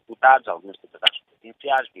alguns deputados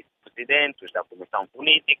provinciais, vice-presidentes da Comissão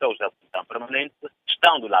Política, os da Comissão Permanente,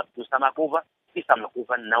 estão do lado do Samacuva e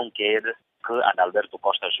Samacuva não quer que Adalberto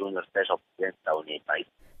Costa Júnior seja o presidente da UNITA.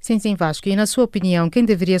 Sim, Vasco. E na sua opinião, quem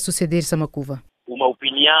deveria suceder Samacuva? Uma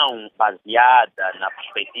opinião baseada na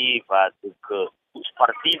perspectiva de que os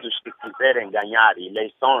partidos que quiserem ganhar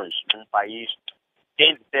eleições num país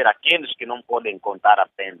têm de ser aqueles que não podem contar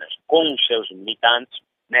apenas com os seus militantes.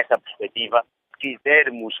 Nessa perspectiva,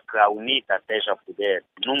 quisermos que a UNITA esteja a poder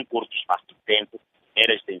num curto espaço de tempo,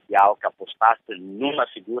 era essencial que apostasse numa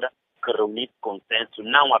figura que reunisse consenso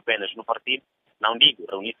não apenas no partido, não digo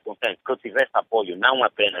reunisse consenso, que tivesse apoio não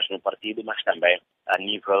apenas no partido, mas também a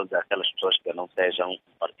nível daquelas pessoas que não sejam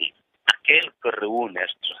do partido. Aquele que reúne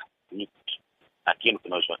estes requisitos, aquilo que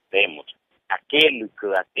nós temos, aquele que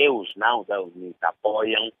até os não da UNITA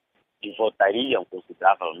apoiam e votariam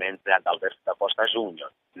consideravelmente a Adalberto da Costa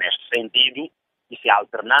Júnior. Neste sentido, e se a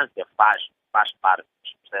alternância faz parte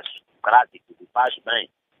dos processos democráticos e faz bem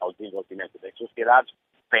ao desenvolvimento das sociedades,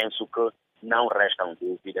 penso que não restam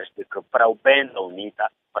dúvidas de que, para o bem da UNITA,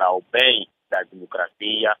 para o bem da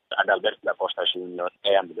democracia, Adalberto da Costa Júnior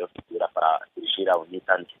é a melhor figura para dirigir a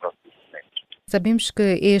UNITA nos próximos momentos. Sabemos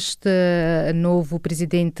que este novo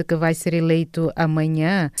presidente que vai ser eleito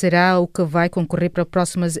amanhã será o que vai concorrer para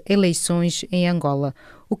próximas eleições em Angola.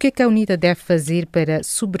 O que é que a UNITA deve fazer para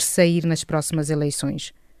sobressair nas próximas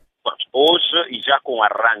eleições? Hoje, e já com o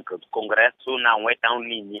arranque do Congresso, não é tão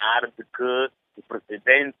linear de que o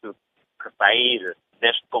presidente que sair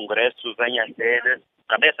deste Congresso venha a ser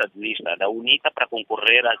cabeça de lista da UNITA para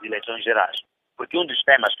concorrer às eleições gerais. Porque um dos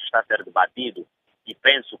temas que está a ser debatido, e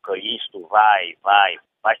penso que isto vai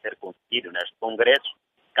ser conseguido neste Congresso,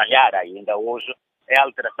 calhar ainda hoje, é a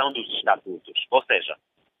alteração dos estatutos. Ou seja,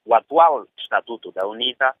 o atual estatuto da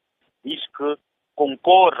UNITA diz que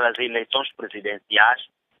concorre às eleições presidenciais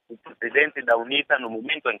o presidente da UNITA no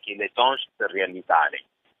momento em que eleições se realizarem.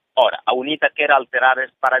 Ora, a UNITA quer alterar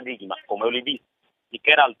esse paradigma, como eu lhe disse, e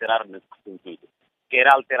quer alterar nesse sentido.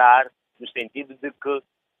 Quer alterar no sentido de que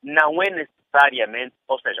não é necessariamente,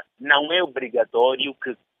 ou seja, não é obrigatório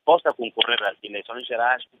que possa concorrer às eleições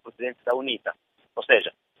gerais o presidente da UNITA. Ou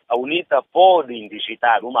seja, a UNITA pode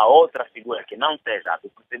indigitar uma outra figura que não seja a do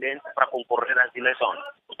presidente para concorrer às eleições.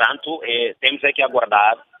 Portanto, temos que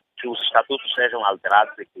aguardar que os estatutos sejam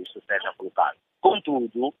alterados e que isso seja colocado.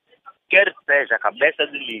 Contudo, quer seja cabeça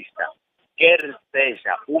de lista, quer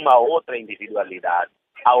seja uma outra individualidade,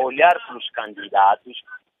 a olhar pelos candidatos,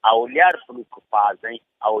 a olhar pelo que fazem,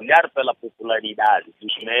 a olhar pela popularidade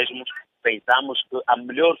dos mesmos, pensamos que a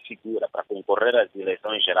melhor figura para concorrer às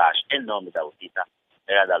eleições gerais em nome da UNITA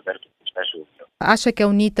é a de Adalberto Costa Júnior. Acha que a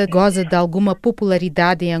UNITA goza de alguma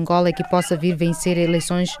popularidade em Angola e que possa vir vencer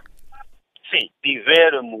eleições? Sim,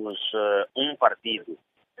 tivermos um partido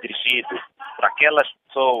dirigido por aquelas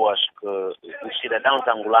pessoas que os cidadãos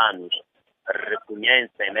angolanos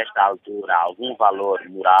reconhecem nesta altura algum valor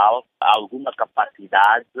moral, alguma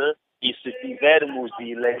capacidade, e se tivermos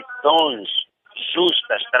eleições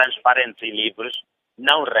justas, transparentes e livres,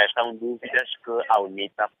 não restam dúvidas que a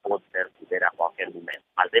UNITA pode ter poder a qualquer momento.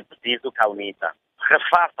 Mas é preciso que a UNITA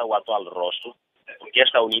refaça o atual rosto, porque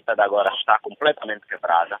esta UNITA de agora está completamente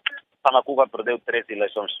quebrada. Samacuva perdeu 3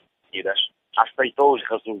 eleições seguidas. aceitou os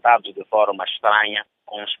resultados de forma estranha,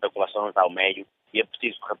 com especulações ao meio, e é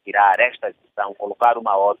preciso retirar esta decisão, colocar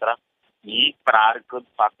uma outra e esperar que, de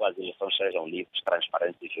facto, as eleições sejam livres,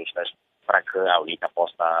 transparentes e justas para que a UNITA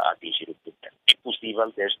possa atingir o poder. É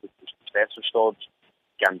possível desde que os processos todos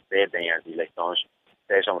que antecedem as eleições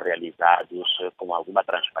sejam realizados com alguma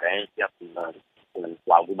transparência,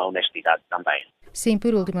 com alguma honestidade também. Sim,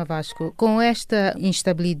 por último, Vasco, com esta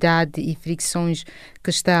instabilidade e fricções que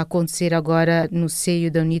está a acontecer agora no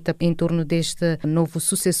seio da UNITA em torno deste novo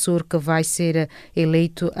sucessor que vai ser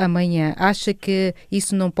eleito amanhã, acha que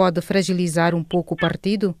isso não pode fragilizar um pouco o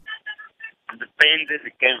partido? Depende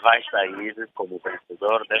de quem vai sair como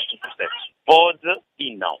vencedor deste processo. Pode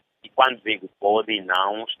e não. E quando digo pode e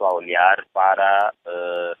não, estou a olhar para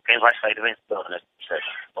quem vai sair vencedor neste processo.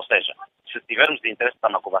 Ou seja, se tivermos de interesse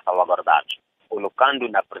para Macuba salvaguardados, colocando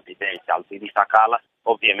na presidência Alcide Sacala,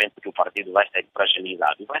 obviamente que o partido vai ser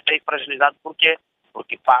fragilizado. E vai ser fragilizado por quê?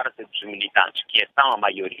 Porque parte dos militantes, que são a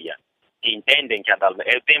maioria, que entendem que é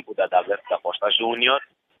o tempo da Adalberto da Costa Júnior,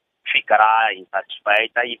 ficará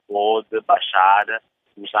insatisfeita e pode baixar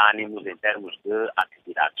os ânimos em termos de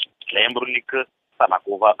atividades. Lembro-lhe que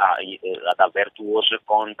Samacuva, a Adalberto hoje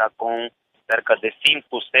conta com cerca de 5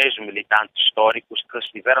 ou 6 militantes históricos que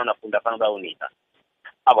estiveram na fundação da UNITA.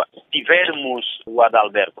 Agora, se tivermos o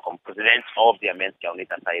Adalberto como presidente, obviamente que a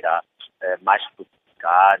UNITA sairá mais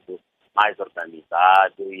fortificado, mais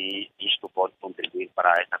organizado, e isto pode contribuir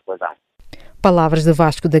para essa coisa. Palavras de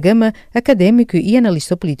Vasco da Gama, académico e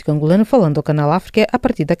analista político angolano, falando ao Canal África a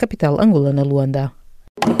partir da capital angolana, Luanda.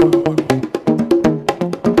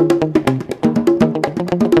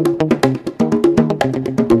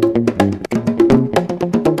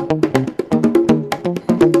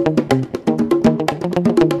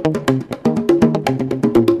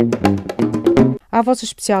 A vossa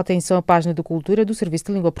especial atenção à página de cultura do Serviço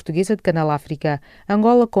de Língua Portuguesa de Canal África.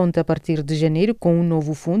 Angola conta a partir de janeiro com um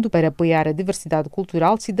novo fundo para apoiar a diversidade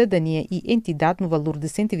cultural, cidadania e entidade no valor de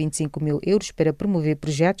 125 mil euros para promover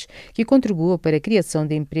projetos que contribuam para a criação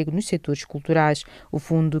de emprego nos setores culturais. O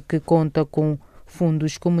fundo, que conta com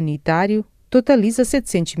fundos comunitários, totaliza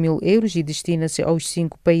 700 mil euros e destina-se aos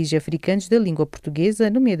 5 países africanos da língua portuguesa,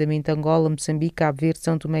 nomeadamente Angola, Moçambique, Cabo Verde,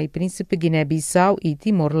 São Tomé e Príncipe, Guiné-Bissau e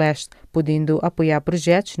Timor-Leste, podendo apoiar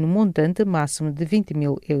projetos no montante máximo de 20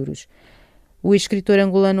 mil euros. O escritor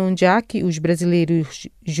angolano Onjaki, os brasileiros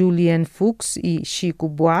Julian Fuchs e Chico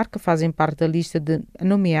Buarque fazem parte da lista de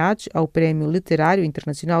nomeados ao Prémio Literário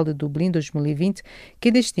Internacional de Dublin 2020,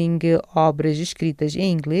 que distingue obras escritas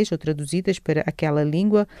em inglês ou traduzidas para aquela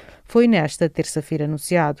língua. Foi nesta terça-feira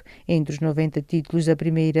anunciado. Entre os 90 títulos da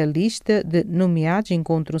primeira lista de nomeados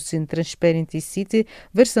encontram-se Transparent City,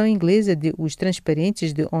 versão inglesa de Os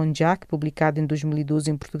Transparentes de Onjaki, publicado em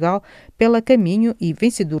 2012 em Portugal pela Caminho e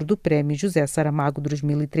vencedor do Prémio José Saramago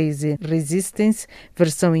 2013, Resistance,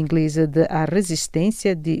 versão inglesa de A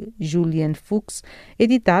Resistência de Julian Fuchs,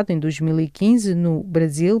 editado em 2015 no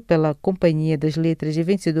Brasil pela Companhia das Letras e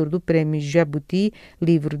vencedor do Prémio Jabuti,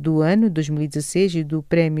 livro do ano 2016 e do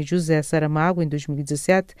Prémio José Saramago em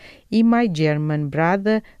 2017, e My German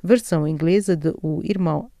Brother, versão inglesa de O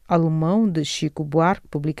Irmão Alemão de Chico Buarque,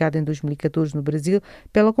 publicado em 2014 no Brasil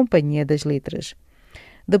pela Companhia das Letras.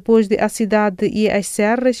 Depois de A Cidade e as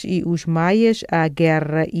Serras e Os Maias, a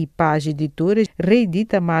Guerra e Paz Editoras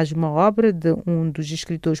reedita mais uma obra de um dos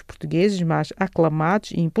escritores portugueses mais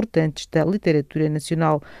aclamados e importantes da literatura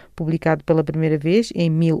nacional. Publicado pela primeira vez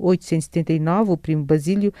em 1879, o Primo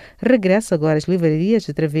Basílio regressa agora às livrarias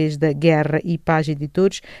através da Guerra e Paz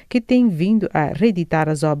Editores, que tem vindo a reeditar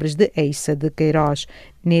as obras de Eissa de Queiroz.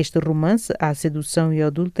 Neste romance, a sedução e o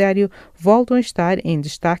adultério voltam a estar em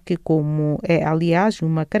destaque, como é, aliás,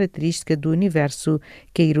 uma característica do universo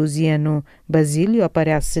queirosiano. Basílio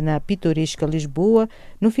aparece na pitoresca Lisboa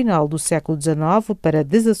no final do século XIX para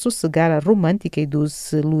desassossegar a romântica e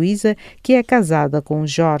doce Luísa, que é casada com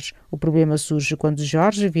Jorge. O problema surge quando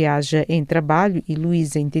Jorge viaja em trabalho e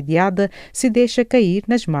Luísa, entediada, se deixa cair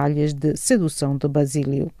nas malhas de sedução de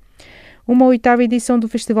Basílio. Uma 8ª edição do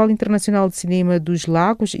Festival Internacional de Cinema dos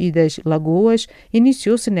Lagos e das Lagoas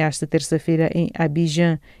iniciou-se nesta terça-feira em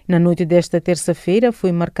Abidjan. Na noite desta terça-feira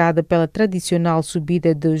foi marcada pela tradicional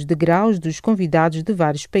subida dos degraus dos convidados de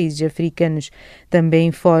vários países africanos.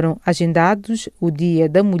 Também foram agendados o Dia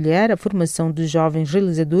da Mulher, a formação de jovens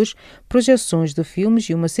realizadores, projeções de filmes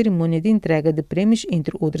e uma cerimônia de entrega de prémios,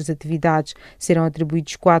 entre outras atividades. Serão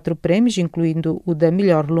atribuídos 4 prémios, incluindo o da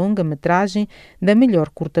melhor longa-metragem, da melhor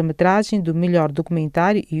curta-metragem, do melhor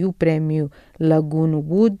documentário e o prémio Lagoon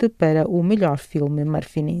Wood para o melhor filme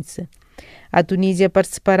marfinense. A Tunísia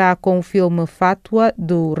participará com o filme Fatwa,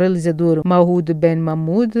 do realizador Mahoud Ben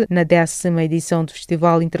Mahmoud, na 10ª edição do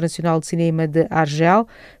Festival Internacional de Cinema de Argel,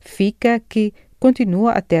 FICA, que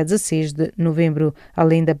continua até 16 de novembro.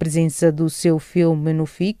 Além da presença do seu filme no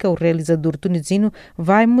FICA, o realizador tunisino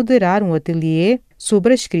vai moderar um ateliê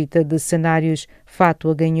sobre a escrita de cenários.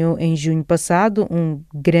 Fatwa ganhou em junho passado um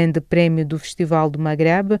grande prémio do Festival do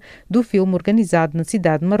Maghreb do filme organizado na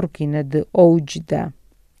cidade marroquina de Oujda.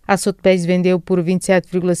 A Sotheby's vendeu por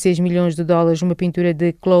 27,6 milhões de dólares uma pintura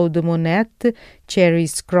de Claude Monet, Charing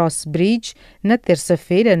Cross Bridge, na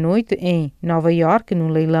terça-feira à noite em Nova York, num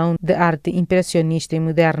leilão de arte impressionista e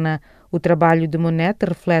moderna. O trabalho de Monet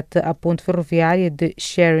reflete a ponte ferroviária de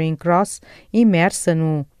Charing Cross, imersa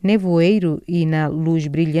no nevoeiro e na luz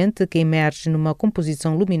brilhante que emerge numa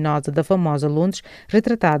composição luminosa da famosa Londres,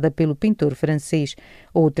 retratada pelo pintor francês.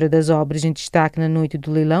 Outra das obras em destaque na noite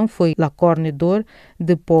do leilão foi La Corne d'Or,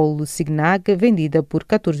 de Paul Signac, vendida por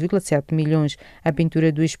 14,7 milhões. A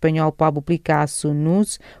pintura do espanhol Pablo Picasso,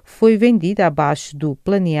 Nus, foi vendida abaixo do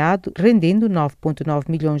planeado, rendendo 9,9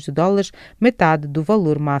 milhões de dólares, metade do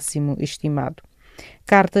valor máximo estimado.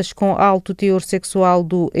 Cartas com alto teor sexual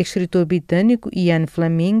do escritor britânico Ian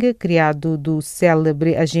Fleming, criado do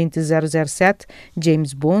célebre agente 007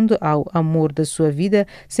 James Bond ao amor da sua vida,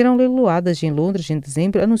 serão leiloadas em Londres em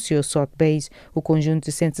dezembro, anunciou Sotheby's. O conjunto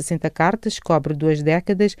de 160 cartas cobre 2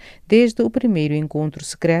 décadas, desde o primeiro encontro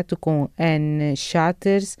secreto com Anne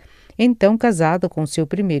Shatters, então casada com seu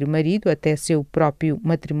primeiro marido, até seu próprio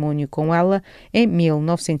matrimônio com ela em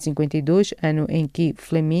 1952, ano em que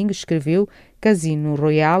Fleming escreveu Casino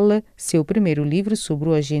Royale, seu primeiro livro sobre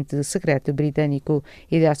o agente secreto britânico.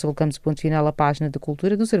 E desta colocamos ponto final à página de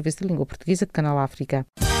cultura do Serviço de Língua Portuguesa de Canal África.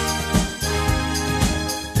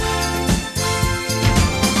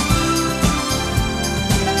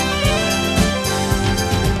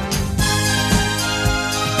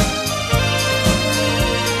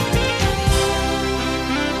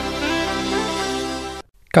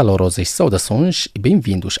 Calorosas saudações e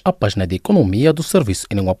bem-vindos à página de Economia do Serviço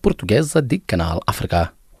em Língua Portuguesa de Canal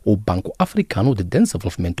África. O Banco Africano de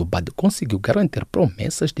Desenvolvimento BAD conseguiu garantir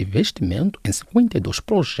promessas de investimento em 52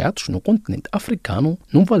 projetos no continente africano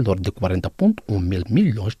num valor de 40,1 mil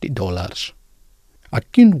milhões de dólares. A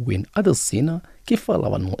Kinwin Adesina, que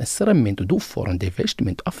falava no encerramento do Fórum de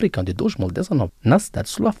Investimento Africano de 2019 na cidade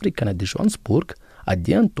sul-africana de Johannesburg,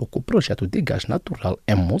 adiantou que o projeto de gás natural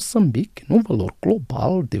em Moçambique, num valor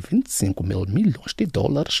global de 25 mil milhões de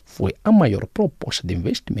dólares, foi a maior proposta de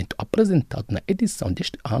investimento apresentada na edição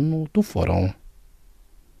deste ano do Fórum.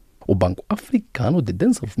 O Banco Africano de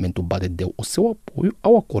Desenvolvimento BAD deu o seu apoio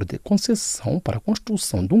ao acordo de concessão para a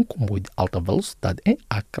construção de um comboio de alta velocidade em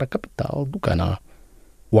Accra, capital do Ghana.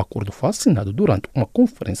 O acordo foi assinado durante uma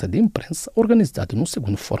conferência de imprensa organizada no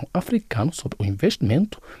segundo Fórum Africano sobre o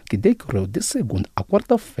Investimento, que decorreu de segunda a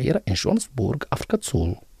quarta-feira em Johannesburg, África do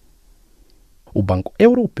Sul. O Banco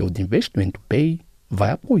Europeu de Investimento BEI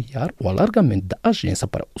vai apoiar o alargamento da Agência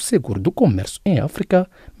para o Seguro do Comércio em África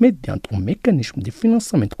mediante um mecanismo de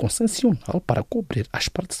financiamento concessional para cobrir as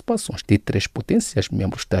participações de 3 potenciais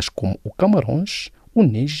membros tais como o Camarões, o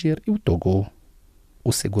Níger e o Togo.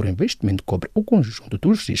 O seguro investimento cobre o conjunto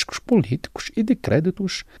dos riscos políticos e de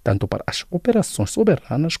créditos, tanto para as operações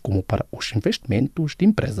soberanas como para os investimentos de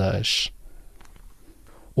empresas.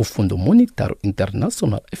 O Fundo Monetário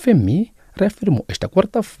Internacional FMI reafirmou esta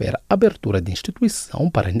quarta-feira a abertura de instituição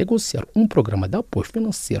para negociar um programa de apoio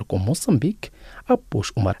financeiro com Moçambique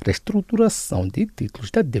após uma reestruturação de títulos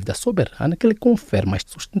da dívida soberana que lhe confere mais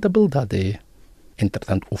sustentabilidade.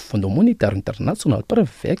 Entretanto, o Fundo Monetário Internacional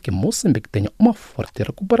prevê que Moçambique tenha uma forte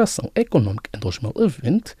recuperação econômica em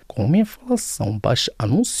 2020, com uma inflação baixa,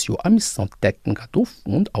 anunciou a missão técnica do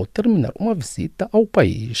fundo ao terminar uma visita ao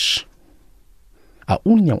país. A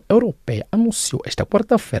União Europeia anunciou esta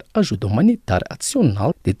quarta-feira ajuda humanitária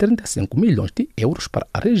adicional de 35 milhões de euros para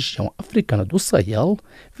a região africana do Sahel,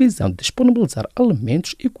 visando disponibilizar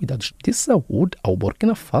alimentos e cuidados de saúde ao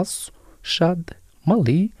Burkina Faso, Chad,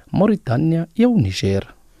 Mali, Mauritânia e ao Níger.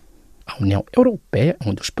 A União Europeia é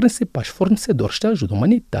um dos principais fornecedores de ajuda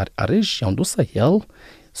humanitária à região do Sahel.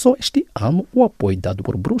 Só este ano, o apoio dado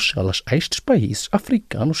por Bruxelas a estes países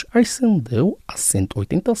africanos ascendeu a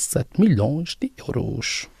 187 milhões de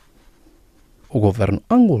euros. O governo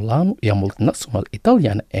angolano e a multinacional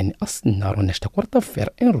italiana Eni assinaram nesta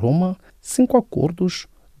quarta-feira em Roma 5 acordos,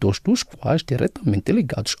 2 dos quais diretamente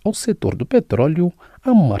ligados ao setor do petróleo,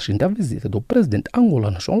 à margem da visita do presidente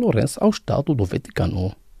angolano João Lourenço ao Estado do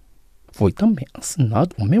Vaticano. Foi também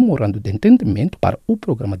assinado um memorando de entendimento para o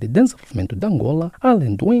Programa de Desenvolvimento de Angola,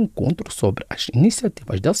 além do encontro sobre as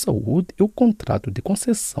iniciativas da saúde e o contrato de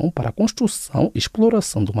concessão para a construção e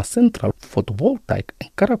exploração de uma central fotovoltaica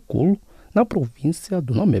em Caraculo, na província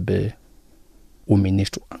do Namibé. O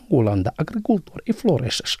ministro angolano da Agricultura e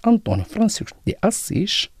Florestas, Antônio Francisco de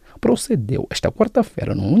Assis, procedeu esta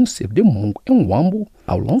quarta-feira no município de Mungo, em Huambo,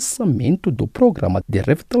 ao lançamento do Programa de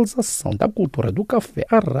Revitalização da Cultura do Café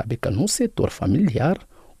Arábica no setor familiar,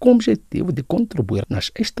 com o objetivo de contribuir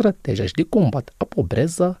nas estratégias de combate à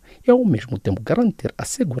pobreza e, ao mesmo tempo, garantir a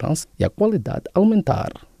segurança e a qualidade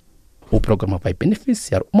alimentar. O programa vai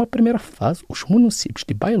beneficiar uma primeira fase os municípios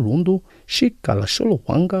de Bailundo, Chicala,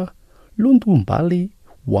 Xoloanga, Lundumbali,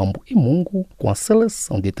 Huambo e Mungo, com a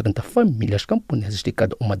seleção de 30 famílias camponesas de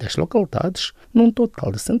cada uma das localidades, num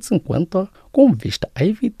total de 150, com vista a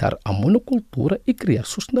evitar a monocultura e criar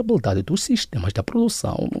sustentabilidade dos sistemas de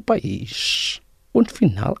produção no país. Ponto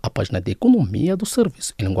final à página de economia do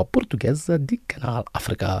serviço em língua portuguesa de Canal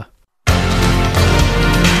África.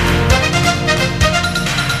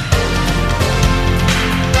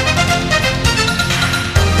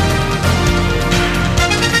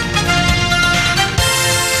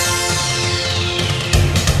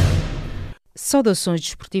 Saudações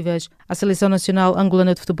desportivas. A Seleção Nacional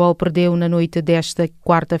Angolana de Futebol perdeu na noite desta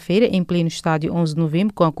quarta-feira, em pleno estádio 11 de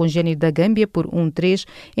novembro, com a congênere da Gâmbia por 1-3,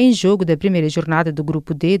 em jogo da primeira jornada do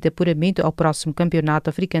Grupo D de apuramento ao próximo Campeonato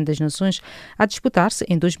Africano das Nações, a disputar-se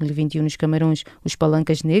em 2021 nos Camarões. Os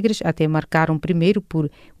palancas negras até marcaram primeiro por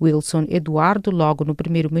Wilson Eduardo, logo no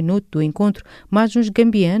primeiro minuto do encontro, mas os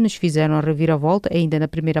gambianos fizeram a reviravolta ainda na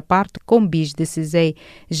primeira parte, com bis de Cizé.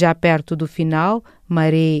 Já perto do final,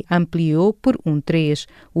 Maré ampliou por 1-3.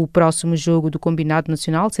 O próximo jogo do combinado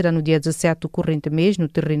nacional será no dia 17 do corrente mês, no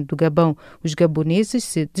terreno do Gabão. Os gaboneses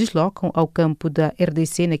se deslocam ao campo da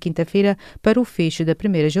RDC na quinta-feira para o fecho da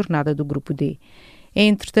primeira jornada do Grupo D.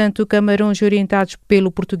 Entretanto, Camarões, orientados pelo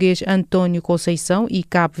português António Conceição, e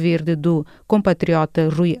Cabo Verde do compatriota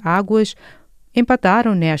Rui Águas,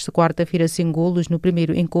 empataram nesta quarta-feira sem golos no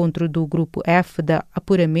primeiro encontro do Grupo F da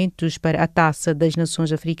apuramentos para a Taça das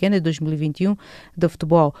Nações Africanas 2021 de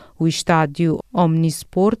futebol. O estádio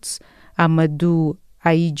Omnisports Amadou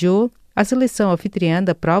Ahidjo, a seleção anfitriã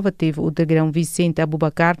da prova, teve o degrão Vicente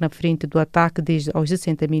Abubacar na frente do ataque desde aos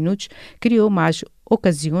 60 minutos, criou mais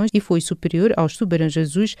ocasiões e foi superior aos Tubarões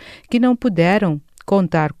Azuis, que não puderam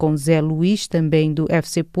contar com Zé Luís, também do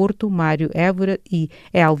FC Porto, Mário Évora e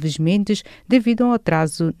Elvis Mendes, devido ao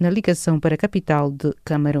atraso na ligação para a capital de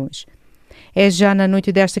Camarões. É já na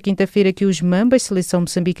noite desta quinta-feira que os Mambas, seleção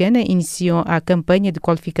moçambicana, iniciam a campanha de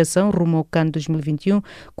qualificação rumo ao CAN 2021,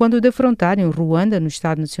 quando defrontarem o Ruanda no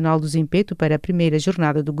Estádio Nacional do Zimpeto para a primeira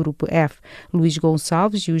jornada do Grupo F. Luís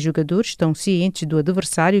Gonçalves e os jogadores estão cientes do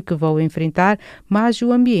adversário que vão enfrentar, mas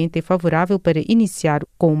o ambiente é favorável para iniciar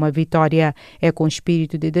com uma vitória. É com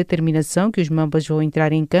espírito de determinação que os Mambas vão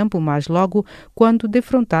entrar em campo mais logo, quando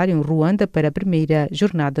defrontarem o Ruanda para a primeira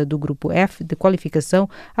jornada do Grupo F de qualificação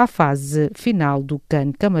à fase final do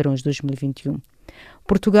CAN Camarões 2021.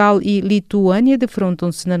 Portugal e Lituânia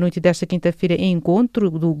defrontam-se na noite desta quinta-feira em encontro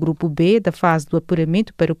do Grupo B da fase do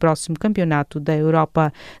apuramento para o próximo Campeonato da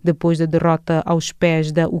Europa. Depois da derrota aos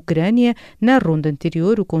pés da Ucrânia, na ronda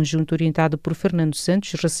anterior, o conjunto orientado por Fernando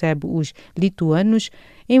Santos recebe os lituanos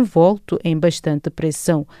envolto em bastante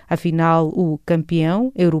pressão. Afinal, o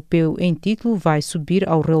campeão europeu em título vai subir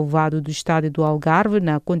ao relevado do estádio do Algarve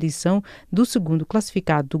na condição do segundo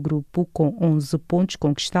classificado do grupo, com 11 pontos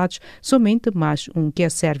conquistados, somente mais um que a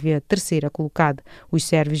Sérvia, terceira colocada. Os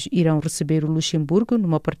sérvios irão receber o Luxemburgo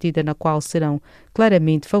numa partida na qual serão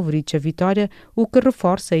claramente favoritos à vitória, o que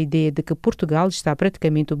reforça a ideia de que Portugal está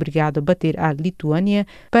praticamente obrigado a bater a Lituânia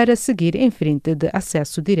para seguir em frente de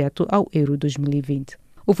acesso direto ao Euro 2020.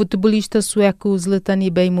 O futebolista sueco Zlatan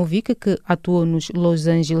Ibrahimovic, que atuou nos Los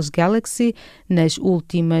Angeles Galaxy nas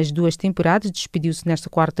últimas 2 temporadas, despediu-se nesta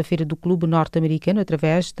quarta-feira do clube norte-americano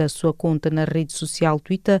através da sua conta na rede social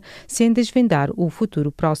Twitter, sem desvendar o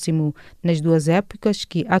futuro próximo. Nas 2 épocas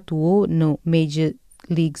que atuou no Major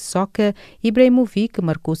League Soccer, Ibrahimovic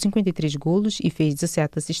marcou 53 golos e fez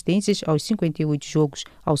 17 assistências aos 58 jogos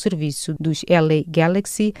ao serviço dos LA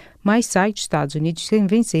Galaxy, mais sai dos Estados Unidos sem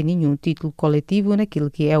vencer nenhum título coletivo naquele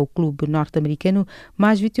que é o clube norte-americano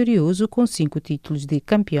mais vitorioso, com 5 títulos de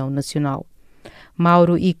campeão nacional.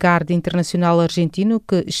 Mauro Icardi, internacional argentino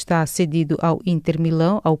que está cedido ao Inter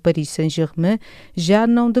Milão, ao Paris Saint-Germain, já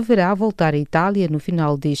não deverá voltar à Itália no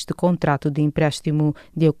final deste contrato de empréstimo,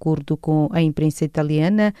 de acordo com a imprensa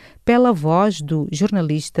italiana. Pela voz do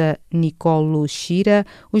jornalista Nicolo Schira,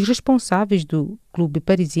 os responsáveis do clube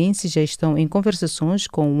parisiense já estão em conversações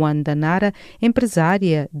com Wanda Nara,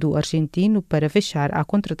 empresária do argentino, para fechar a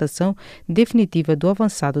contratação definitiva do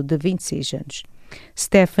avançado de 26 anos.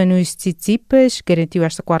 Stefanos Tsitsipas garantiu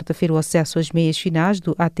esta quarta-feira o acesso às meias finais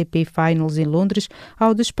do ATP Finals em Londres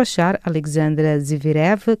ao despachar Alexandra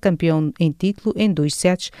Zverev, campeão em título, em 2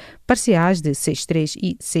 sets parciais de 6-3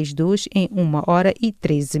 e 6-2 em 1 hora e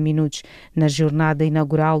 13 minutos. Na jornada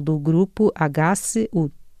inaugural do grupo H, o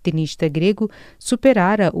tenista grego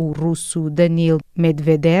superara o russo Daniil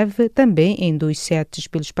Medvedev também em 2 sets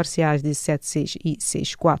pelos parciais de 7-6 e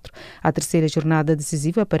 6-4. A terceira jornada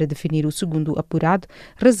decisiva para definir o segundo apurado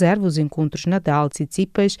reserva os encontros Nadal,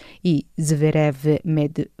 Tsitsipas e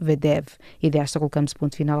Zverev-Medvedev. E desta colocamos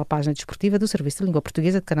ponto final à página desportiva do Serviço de Língua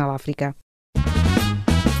Portuguesa de Canal África.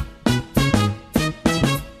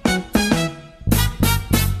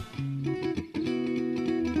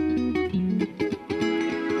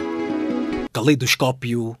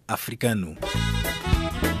 Caleidoscópio africano.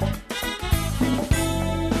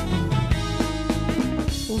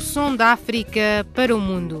 O som da África para o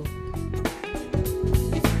mundo.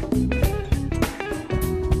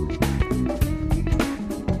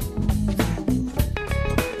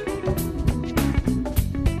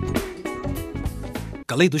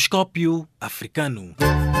 Caleidoscópio africano.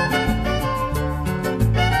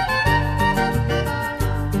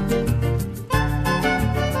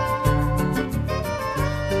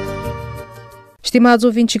 Estimados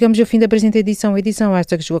ouvintes, chegamos ao fim da presente edição. A edição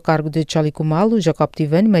esta que chegou a cargo de Charlie Kumalo, Jacob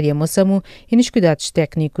Tivani, Maria Moçamo e nos cuidados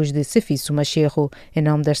técnicos de Cefiso Macherro. Em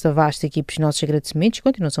nome desta vasta equipe, os nossos agradecimentos e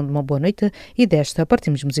continuação de uma boa noite e desta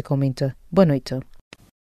partimos musicalmente. Boa noite.